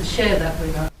wonder if you could share that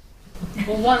with us.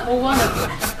 Or one of them.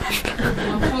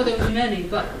 I'm sure there were many,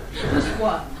 but just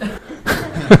one.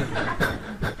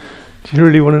 Do you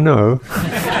really want to know?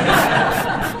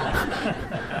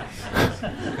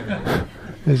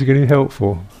 Is it going to be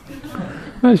helpful?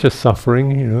 Well, it's just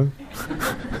suffering,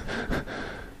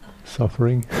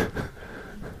 Suffering.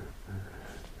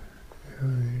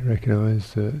 You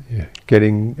recognise that you're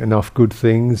getting enough good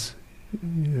things,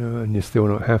 and you're still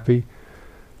not happy.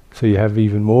 So you have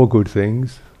even more good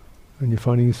things, and you're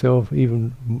finding yourself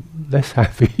even less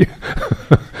happy.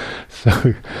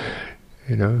 So,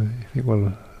 you think,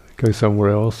 well, go somewhere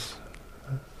else,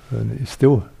 and it's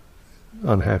still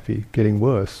unhappy, getting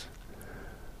worse.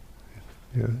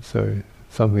 So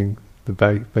something, the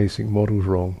basic model's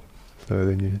wrong. So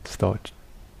then you start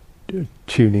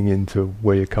tuning into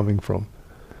where you're coming from.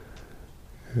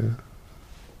 Yeah.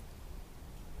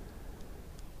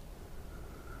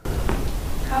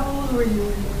 How old were you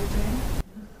when you were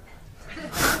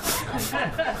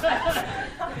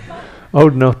there?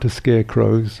 Old enough to scare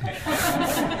crows.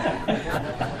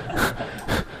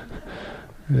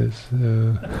 Yes.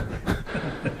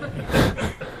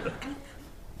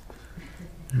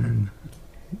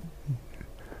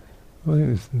 I think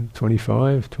it was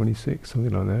 25, 26,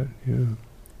 something like that. Yeah.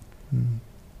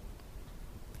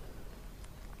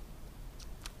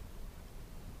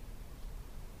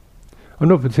 I'm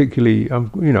not particularly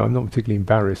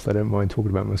embarrassed. I don't mind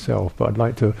talking about myself, but I'd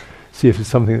like to see if it's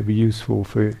something that'd be useful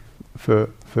for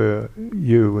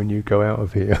you when you go out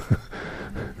of here.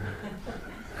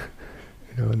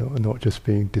 Not just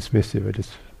being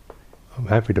dismissive. I'm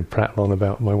happy to prattle on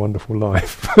about my wonderful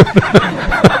life.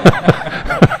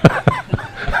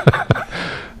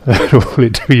 Will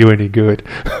it do you any good?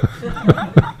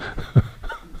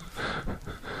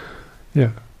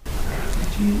 Yeah.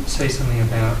 Could you say something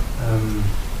about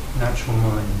natural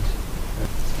mind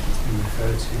that's been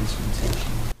referred to in some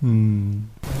teaching?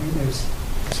 I think there was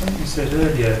something you said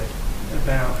earlier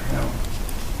about how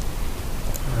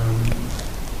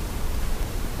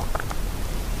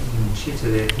in Citta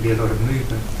there can be a lot of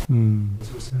movement.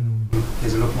 There's also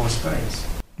there's a lot more space.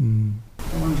 I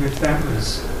wonder if that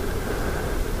was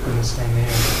in the same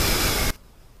area.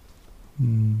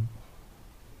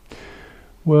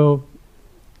 Well,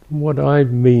 what I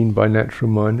mean by natural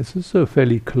mind, this is a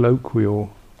fairly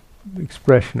colloquial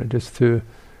expression, just to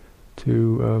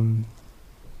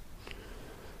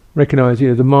recognize,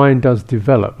 the mind does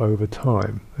develop over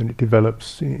time, and it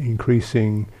develops generally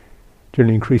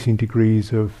increasing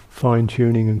degrees of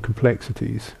fine-tuning and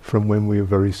complexities from when we are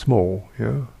very small.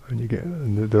 And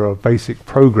there are basic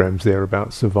programs there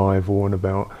about survival and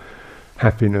about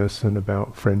happiness and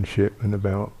about friendship and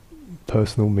about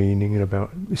personal meaning and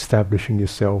about establishing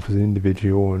yourself as an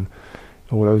individual and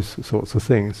all those sorts of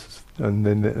things. And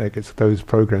then those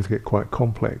programs get quite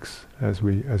complex as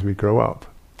we grow up.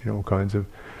 All kinds of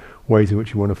ways in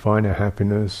which you want to find a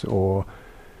happiness or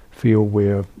feel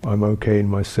I'm okay in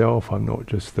myself. I'm not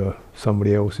just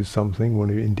somebody else's something.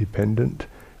 Want to be independent.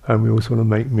 And we also want to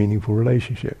make meaningful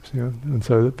relationships, and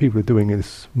so that people are doing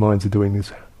this, minds are doing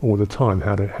this all the time.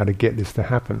 How to get this to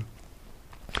happen?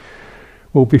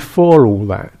 Well, before all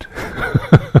that,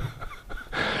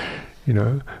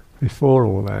 before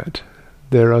all that,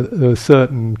 there are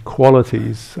certain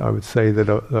qualities, I would say, that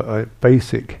are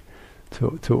basic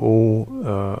to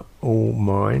all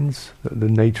minds. The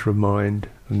nature of mind,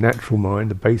 the natural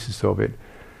mind, the basis of it,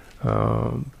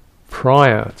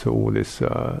 prior to all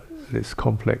this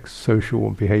complex social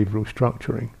and behavioural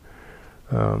structuring,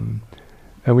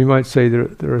 and we might say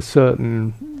there are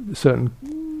certain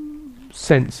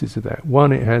senses of that.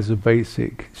 One, it has a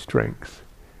basic strength.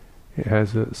 It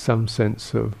has some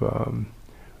sense of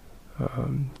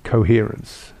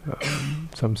coherence,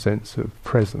 some sense of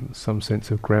presence, some sense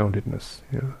of groundedness.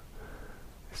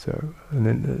 So, and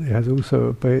then it has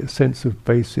also a sense of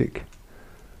basic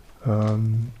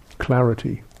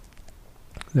clarity.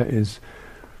 That is,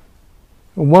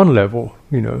 on one level,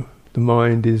 the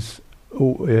mind is.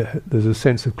 There's a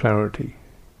sense of clarity.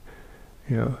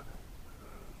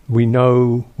 We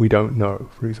know, we don't know,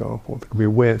 for example. We're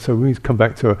aware. So when we come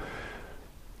back to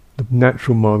the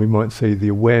natural mind, we might say the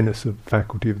awareness of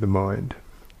faculty of the mind.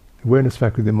 The awareness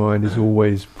faculty of the mind is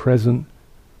always present,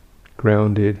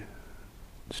 grounded,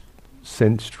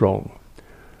 sense strong.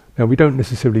 Now we don't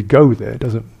necessarily go there,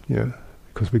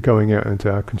 because we're going out into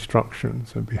our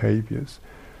constructions and behaviours.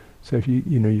 So if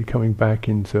you're coming back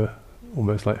into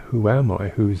almost like, who am I?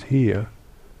 Who's here?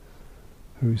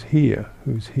 Who's here?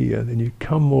 Who's here? Then you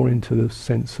come more into the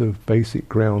sense of basic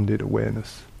grounded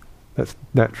awareness. That's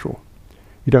natural.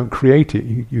 You don't create it,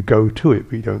 you go to it,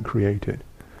 but you don't create it.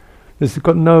 It's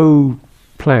got no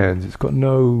plans, it's got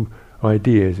no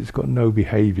ideas, it's got no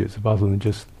behaviours other than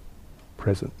just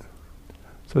present.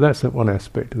 So that's one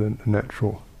aspect of the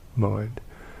natural mind.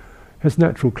 It has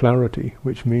natural clarity,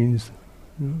 which means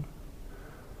you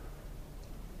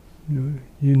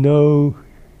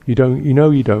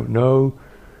don't know.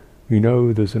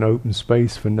 There's an open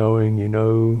space for knowing.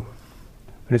 And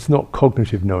it's not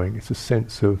cognitive knowing. It's a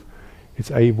sense of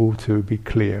it's able to be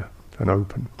clear and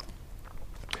open.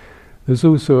 There's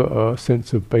also a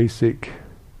sense of basic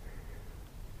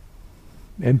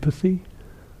empathy,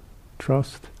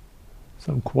 trust,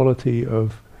 some quality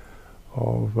of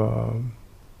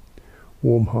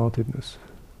warm-heartedness.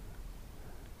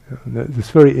 And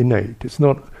it's very innate. It's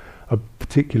not a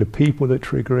particular people that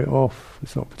trigger it off.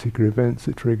 It's not particular events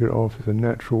that trigger it off. It's a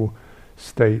natural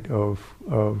state of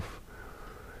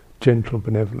gentle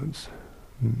benevolence.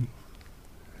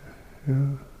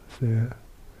 Yeah, so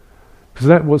because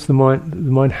that was the mind.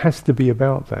 The mind has to be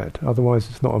about that. Otherwise,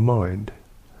 it's not a mind.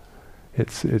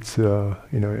 It's if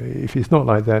it's not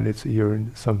like that, you're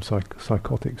in some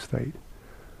psychotic state.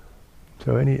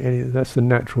 So that's the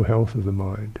natural health of the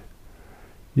mind.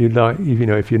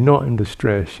 If you're not under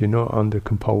stress, you're not under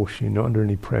compulsion, you're not under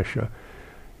any pressure,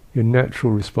 your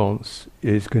natural response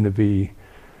is going to be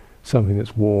something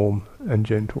that's warm and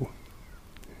gentle.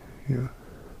 Yeah.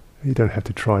 You don't have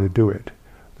to try to do it.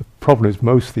 The problem is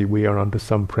mostly we are under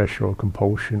some pressure or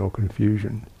compulsion or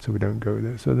confusion, so we don't go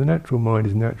there. So the natural mind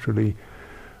is naturally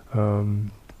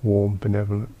warm,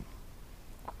 benevolent.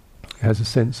 It has a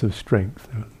sense of strength.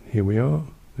 Here we are,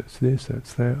 that's this,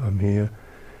 that's that, I'm here.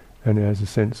 And it has a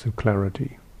sense of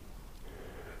clarity.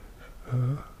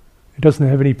 It doesn't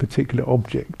have any particular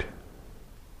object.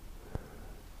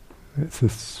 It's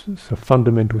a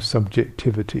fundamental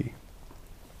subjectivity.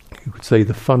 You could say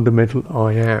the fundamental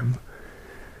I am,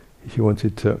 if you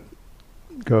wanted to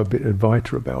go a bit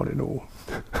Advaita about it all.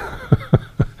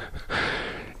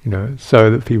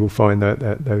 So that people find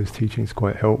that those teachings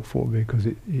quite helpful, because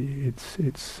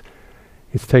it's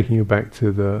taking you back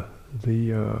to the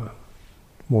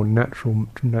more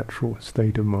natural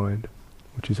state of mind,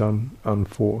 which is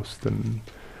unforced and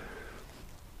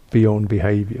beyond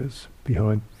behaviours,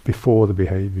 before the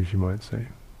behaviours, you might say.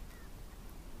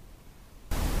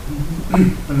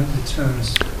 And the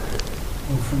terms,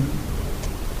 or from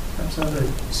perhaps other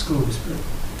schools, but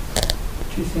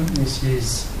do you think this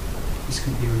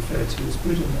can be referred to as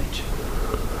Buddha nature?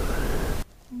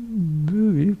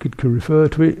 You could refer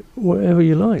to it whatever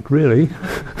you like, really.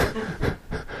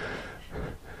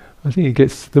 I think it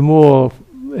gets, the more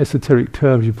esoteric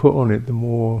terms you put on it, the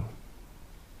more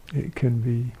it can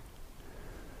be.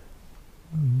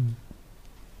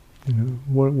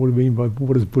 What do you mean by,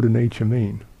 what does Buddha nature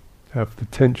mean? Have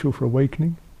potential for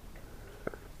awakening?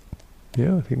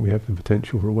 Yeah, I think we have the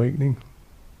potential for awakening.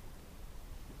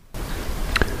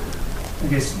 I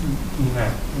guess in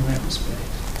that respect,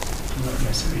 not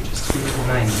necessarily just to give it a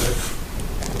name, but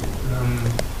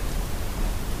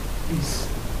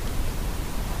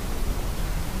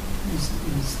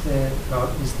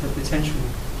is the potential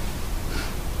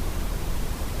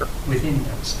within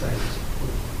that state?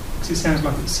 Because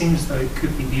it seems though it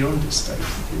could be beyond a state.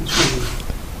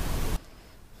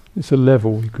 It's a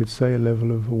level, you could say, a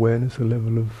level of awareness, a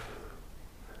level of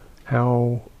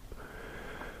how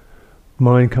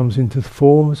mind comes into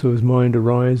form. So as mind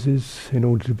arises, in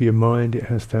order to be a mind, it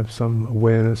has to have some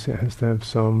awareness, it has to have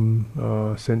some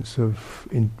sense of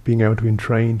being able to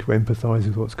entrain, to empathise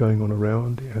with what's going on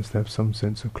around. It has to have some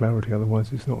sense of clarity,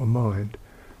 otherwise it's not a mind.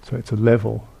 So it's a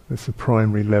level, it's the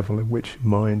primary level at which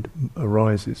mind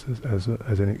arises as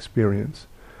an experience.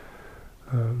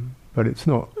 But it's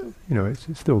not, it's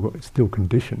still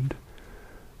conditioned.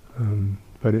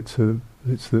 But it's the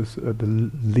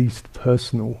least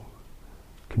personal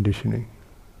conditioning.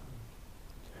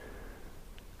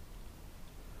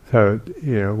 So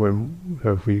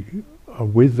if we are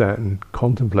with that and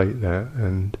contemplate that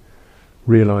and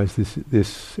realize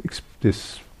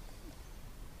this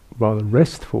rather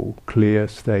restful, clear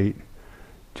state,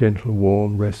 gentle,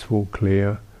 warm, restful,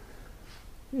 clear,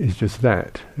 is just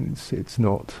that. It's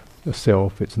not a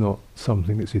self. It's not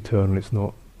something that's eternal. It's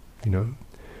not,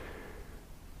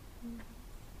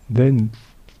 Then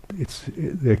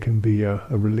there can be a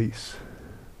release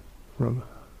from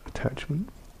attachment,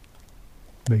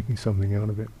 making something out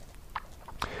of it.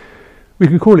 We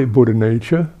can call it Buddha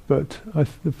nature, but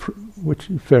which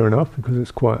is fair enough, because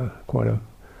it's quite a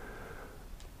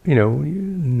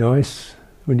nice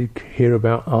when you hear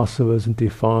about asavas and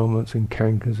defilements and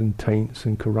cankers and taints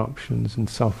and corruptions and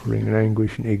suffering and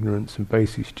anguish and ignorance and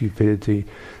basic stupidity,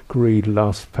 greed,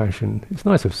 lust, passion. It's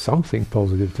nice to have something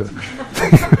positive to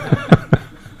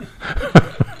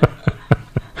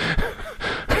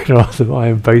rather than I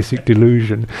am basic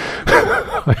delusion.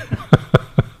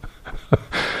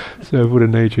 So Buddha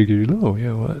nature gives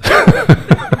you,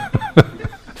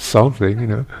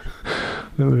 something, a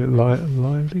little bit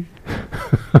lively.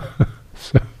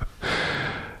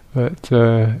 But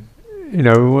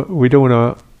we don't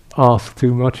want to ask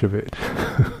too much of it.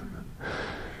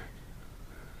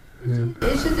 Yeah.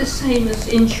 Is it the same as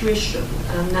intuition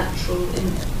and natural?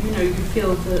 You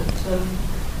feel that,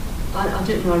 I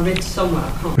don't know, I read somewhere,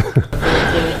 I can't remember,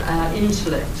 that our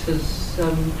intellect has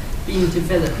been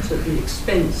developed at the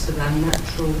expense of our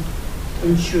natural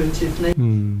intuitive nature.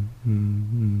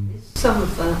 Some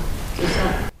of that, is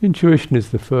that... Intuition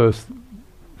is the first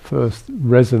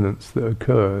resonance that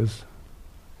occurs.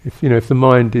 If the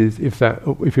mind is, if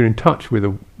you're in touch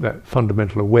with that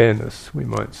fundamental awareness, we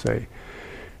might say,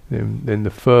 then the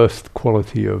first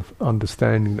quality of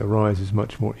understanding that arises is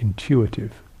much more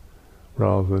intuitive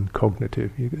rather than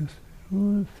cognitive. You go,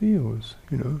 oh, it feels,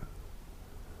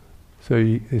 So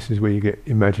this is where you get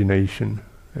imagination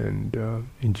and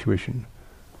intuition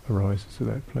arises to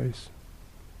that place.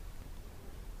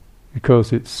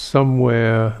 Because it's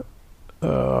somewhere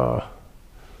at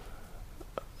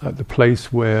the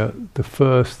place where the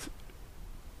first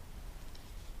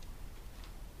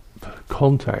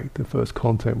contact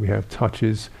we have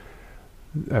touches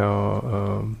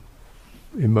our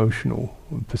emotional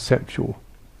and perceptual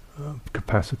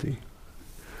capacity.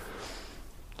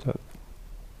 So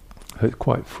it's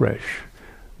quite fresh.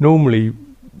 Normally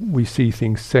we see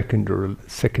things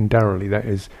secondarily, that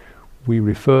is, we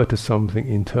refer to something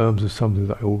in terms of something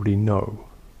that I already know.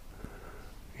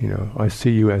 I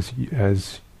see you as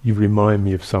you remind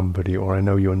me of somebody, or I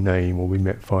know your name, or we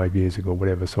met 5 years ago,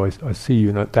 whatever. So I see you,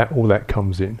 and that all that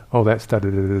comes in. Oh, that's da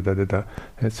da da da da da.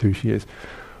 That's who she is.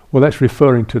 Well, that's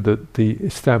referring to the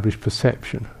established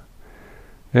perception.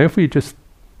 Now, if we just,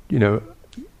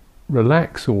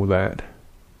 relax all that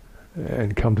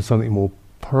and come to something more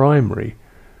primary,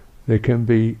 there can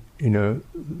be,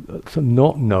 some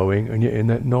not knowing, and yet in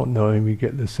that not knowing we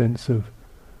get the sense of,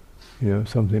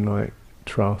 something like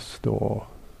trust, or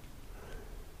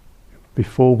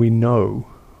before we know,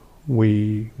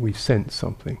 we sense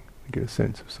something, we get a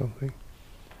sense of something.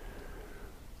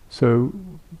 So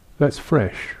that's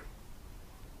fresh,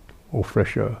 or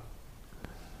fresher,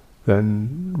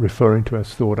 than referring to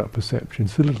as thought up perception.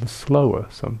 It's a little slower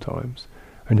sometimes,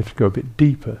 and you have to go a bit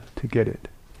deeper to get it.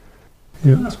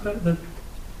 Yeah. That's about the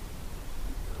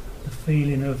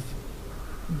feeling of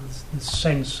the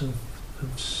sense of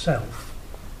self.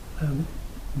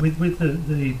 With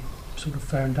the sort of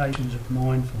foundations of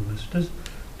mindfulness, does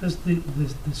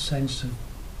the sense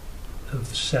of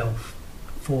self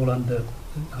fall under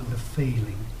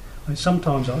feeling? I mean,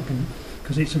 sometimes I can,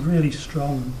 because it's a really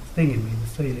strong thing in me, the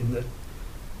feeling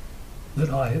that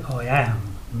I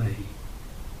am me,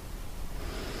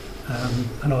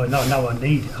 and I know I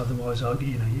need it. Otherwise, you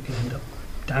can end up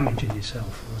damaging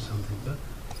yourself or something. But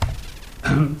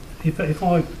if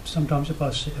I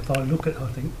look at it, I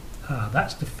think,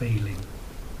 that's the feeling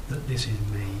that this is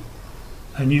me,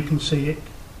 and you can see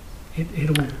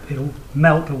it'll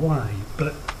melt away,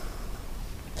 but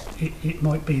it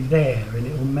might be there and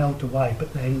it'll melt away,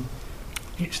 but then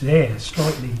it's there,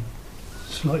 slightly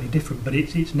different, but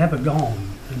it's never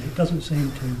gone, and it doesn't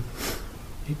seem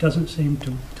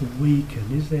to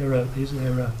weaken. Is there a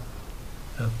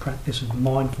practice of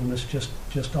mindfulness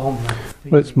just on that?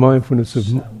 Well, it's mindfulness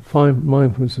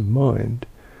of mind.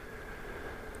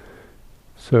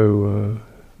 So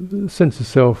the sense of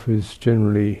self is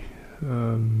generally,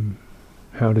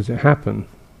 how does it happen?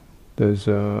 There's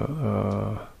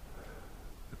a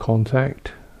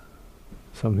contact,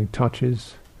 something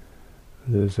touches,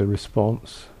 there's a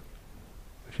response,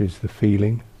 which is the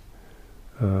feeling,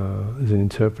 there's an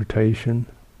interpretation,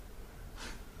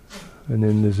 and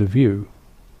then there's a view.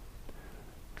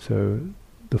 So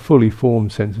the fully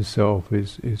formed sense of self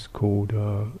is called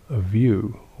a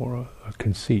view, or a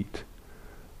conceit.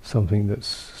 Something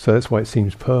that's why it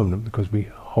seems permanent, because we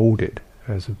hold it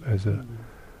as a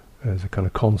kind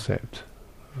of concept,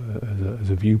 as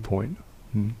a viewpoint.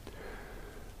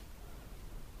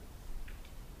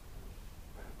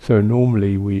 So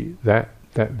normally that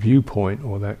viewpoint,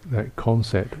 or that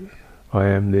concept, I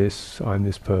am this, I'm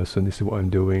this person, this is what I'm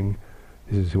doing,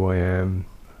 this is who I am,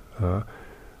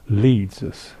 leads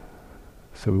us.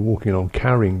 So we're walking along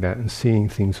carrying that and seeing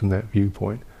things from that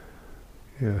viewpoint.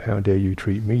 How dare you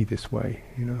treat me this way?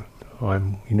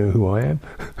 I'm, who I am.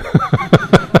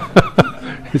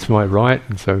 It's my right,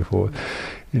 and so forth.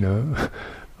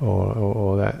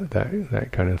 Or that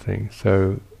kind of thing.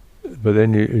 So, but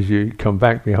then as you come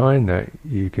back behind that,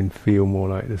 you can feel more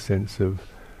like the sense of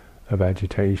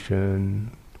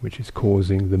agitation, which is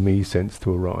causing the me sense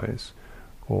to arise,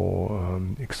 or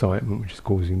excitement, which is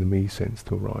causing the me sense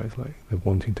to arise, like the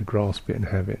wanting to grasp it and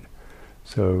have it.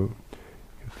 So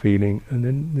feeling, and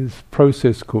then there's a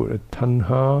process called a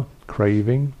tanha,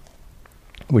 craving,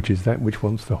 which is that which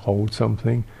wants to hold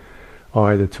something,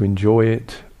 either to enjoy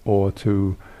it or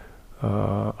to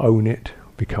own it,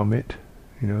 become it.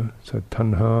 So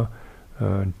tanha,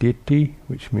 ditthi,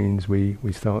 which means we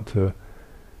start to,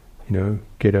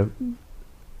 get a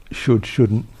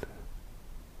shouldn't,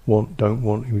 want, don't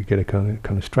want. We get a kind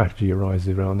of strategy arises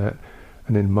around that,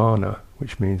 and then mana,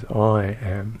 which means I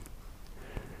am.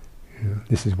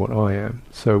 This is what I am.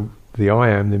 So the I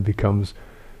am then becomes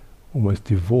almost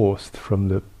divorced from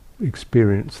the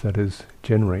experience that has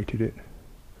generated it.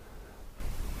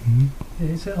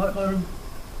 Yeah, so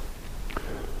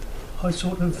I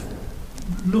sort of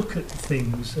look at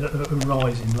things that are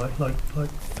arising,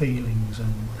 like feelings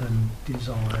and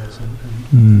desires and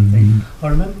things. I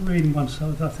remember reading once,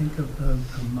 I think a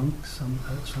monk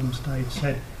at some stage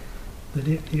said that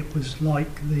it was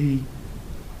like the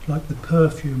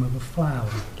perfume of a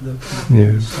flower.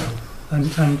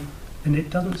 And it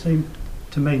doesn't seem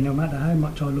to me, no matter how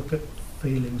much I look at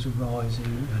feelings arising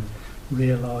and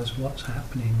realise what's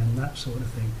happening and that sort of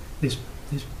thing, this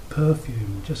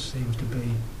perfume just seems to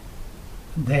be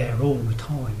there all the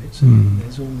time.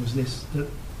 There's always this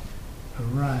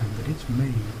around, but it's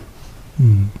me.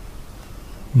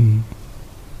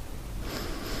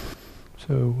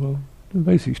 So, well, the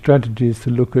basic strategy is to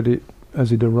look at it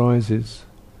as it arises.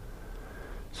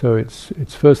 So it's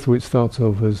first of all, it starts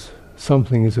off as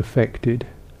something is affected,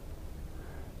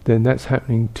 then that's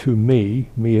happening to me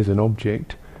as an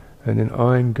object, and then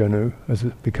I'm going to, as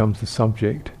it becomes the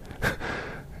subject,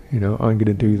 I'm going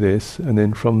to do this, and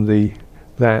then from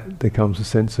that there comes a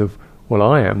sense of, well,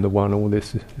 I am the one, all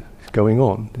this is going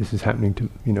on, this is happening to,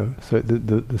 so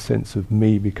the sense of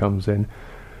me becomes then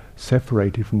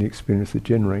separated from the experience that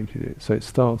generated it. So it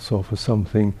starts off as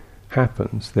something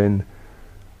happens, then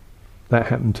that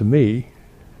happened to me,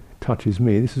 touches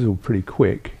me. This is all pretty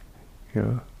quick,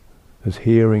 There's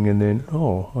hearing, and then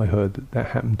I heard that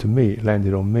happened to me. It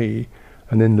landed on me,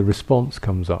 and then the response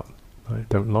comes up. I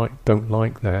don't like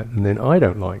that, and then I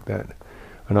don't like that,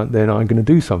 and then I'm going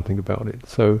to do something about it.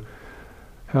 So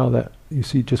how that, you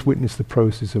see, just witness the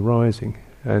process arising,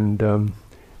 and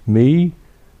me,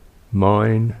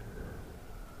 mine,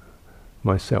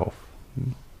 myself.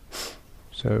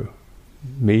 So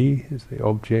me is the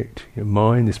object,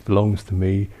 mine, this belongs to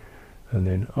me, and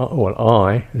then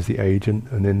I as the agent,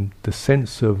 and then the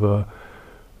sense of a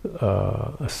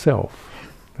self,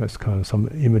 that's kind of some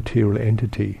immaterial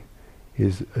entity,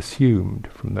 is assumed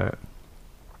from that.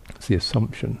 It's the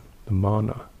assumption, the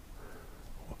mana,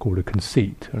 called a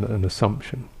conceit, an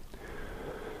assumption.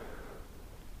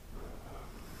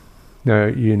 Now,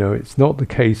 it's not the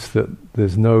case that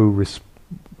there's no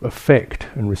effect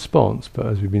and response, but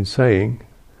as we've been saying,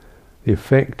 the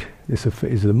effect is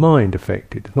the mind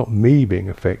affected. It's not me being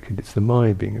affected, it's the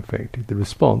mind being affected. The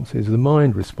response is the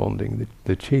mind responding,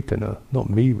 the cetana, not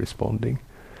me responding.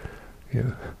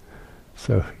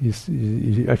 So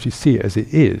you actually see it as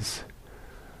it is.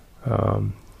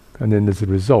 And then there's the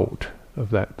result of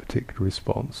that particular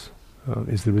response,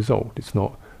 is the result. It's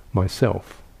not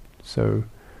myself. So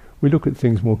we look at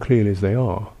things more clearly as they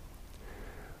are.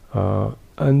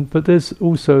 But there's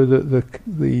also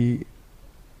the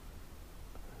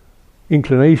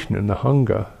inclination and the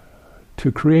hunger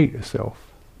to create a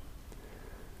self.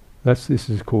 This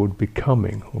is called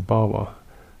becoming, or bhava.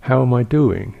 How am I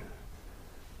doing?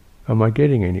 Am I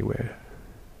getting anywhere?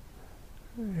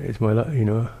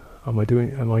 Am I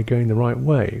going the right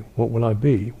way? What will I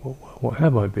be? What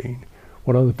have I been?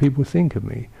 What other people think of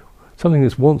me? Something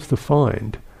that wants to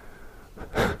find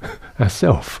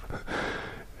ourself,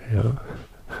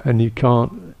 and you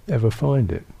can't ever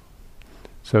find it.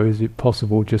 So is it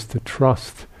possible just to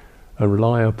trust and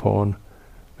rely upon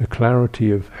the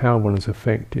clarity of how one is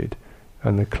affected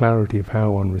and the clarity of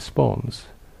how one responds,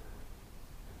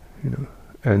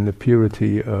 and the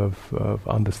purity of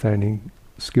understanding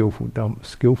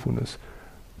skillfulness,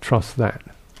 trust that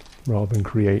rather than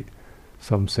create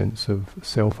some sense of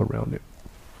self around it.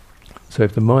 So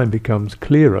if the mind becomes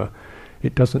clearer,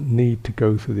 it doesn't need to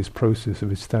go through this process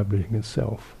of establishing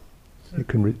itself. It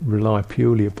can rely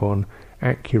purely upon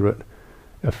accurate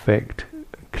effect,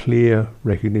 clear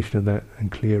recognition of that,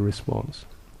 and clear response.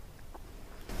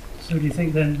 So do you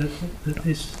think then that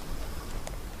this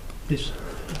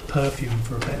perfume,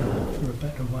 for a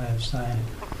better way of saying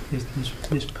it,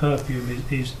 this perfume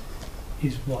is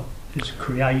what is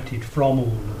created from all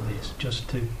of this, just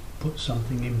to put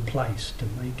something in place to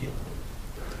make it?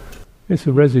 It's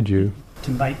a residue.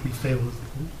 To make me feel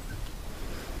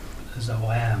as though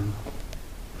I am.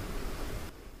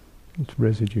 It's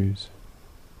residues.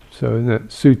 So in that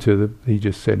sutta, he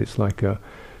just said it's like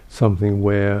something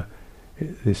where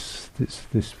this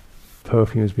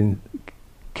perfume has been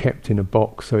kept in a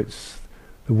box, so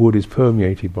the wood is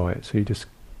permeated by it. So you just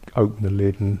open the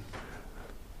lid and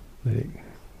let it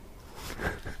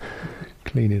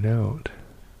clean it out.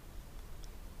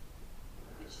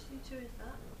 Which sutta is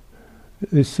that?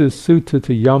 This is Sutta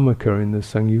to Yamaka in the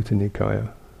Samyutta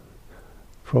Nikaya.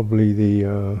 Probably the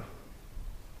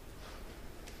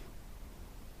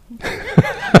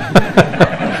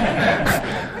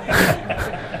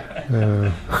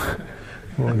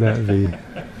what would that be?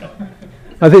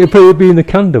 I think it would be in the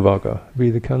Khandavagga,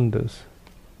 be the Khandas.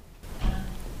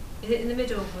 Is it in the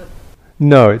middle of it?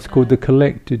 No, it's called the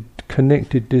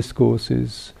Connected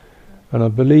Discourses, and I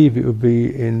believe it would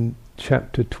be in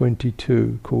chapter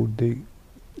 22, called the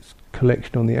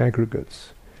Collection on the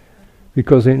Aggregates.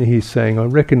 Because in he's saying, I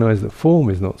recognise that form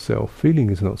is not self,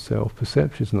 feeling is not self,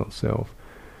 perception is not self,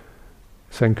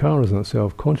 sankhara is not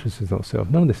self, consciousness is not self,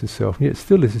 none of this is self, and yet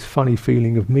still there's this funny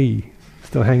feeling of me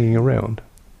still hanging around.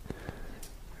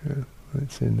 Yeah,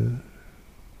 it's in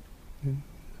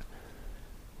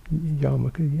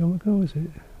Yamaka, is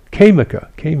it? Khemaka,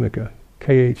 Khemaka,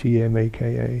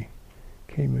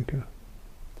 Khemaka.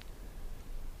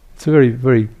 It's a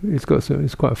very, it's quite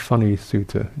a funny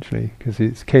sutta actually, because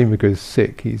Khemaka is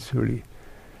sick. He's really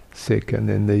sick, and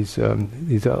then these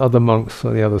other monks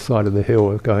on the other side of the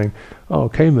hill are going, "Oh,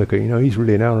 Khemaka, he's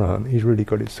really an arahant. He's really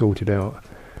got it sorted out."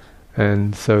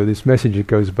 And so this messenger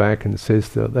goes back and says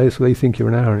that they think you're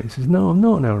an arahant. He says, "No, I'm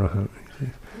not an arahant."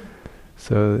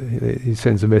 So he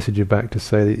sends a messenger back to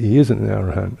say that he isn't an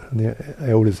arahant, and the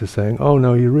elders are saying, "Oh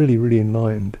no, you're really, really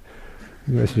enlightened."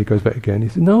 The messenger goes back again. He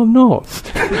says, "No, I'm not."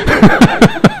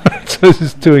 So this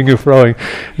is toing and froing.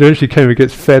 Eventually Khemaka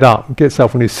gets fed up, gets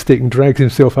up on his stick and drags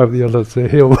himself over the other side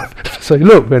of the hill to say,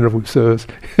 "Look, venerable sirs."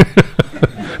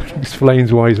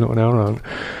 Explains why he's not an arahant.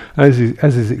 As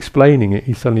he's explaining it,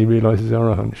 he suddenly realises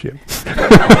arahantship.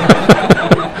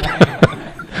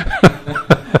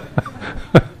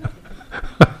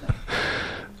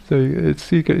 So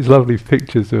you get these lovely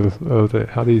pictures of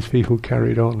how these people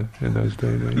carried on in those day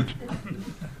and age.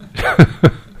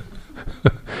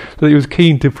 So he was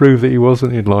keen to prove that he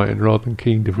wasn't enlightened rather than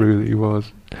keen to prove that he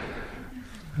was.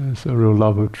 It's a real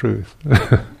love of truth.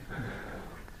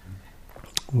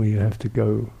 We have to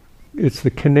go. It's the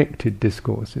Connected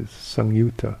Discourses,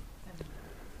 Samyutta,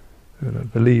 and I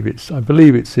believe it's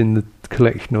in the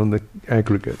collection on the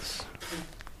aggregates.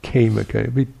 Khemaka,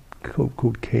 it'd be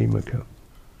called Khemaka.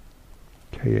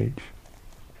 KH.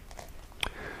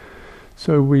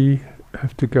 So we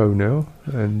have to go now,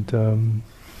 and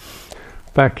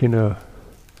back in an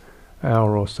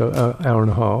hour or so, hour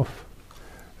and a half,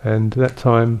 and that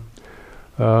time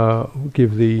we'll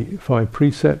give the 5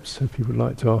 precepts. If you would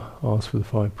like to ask for the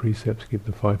 5 precepts, give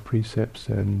the 5 precepts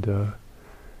and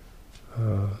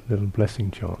little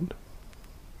blessing chant,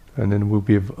 and then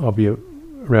I'll be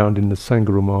around in the Sangha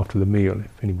room after the meal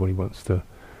if anybody wants to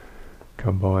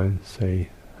come by and say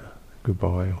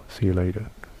goodbye or see you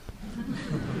later.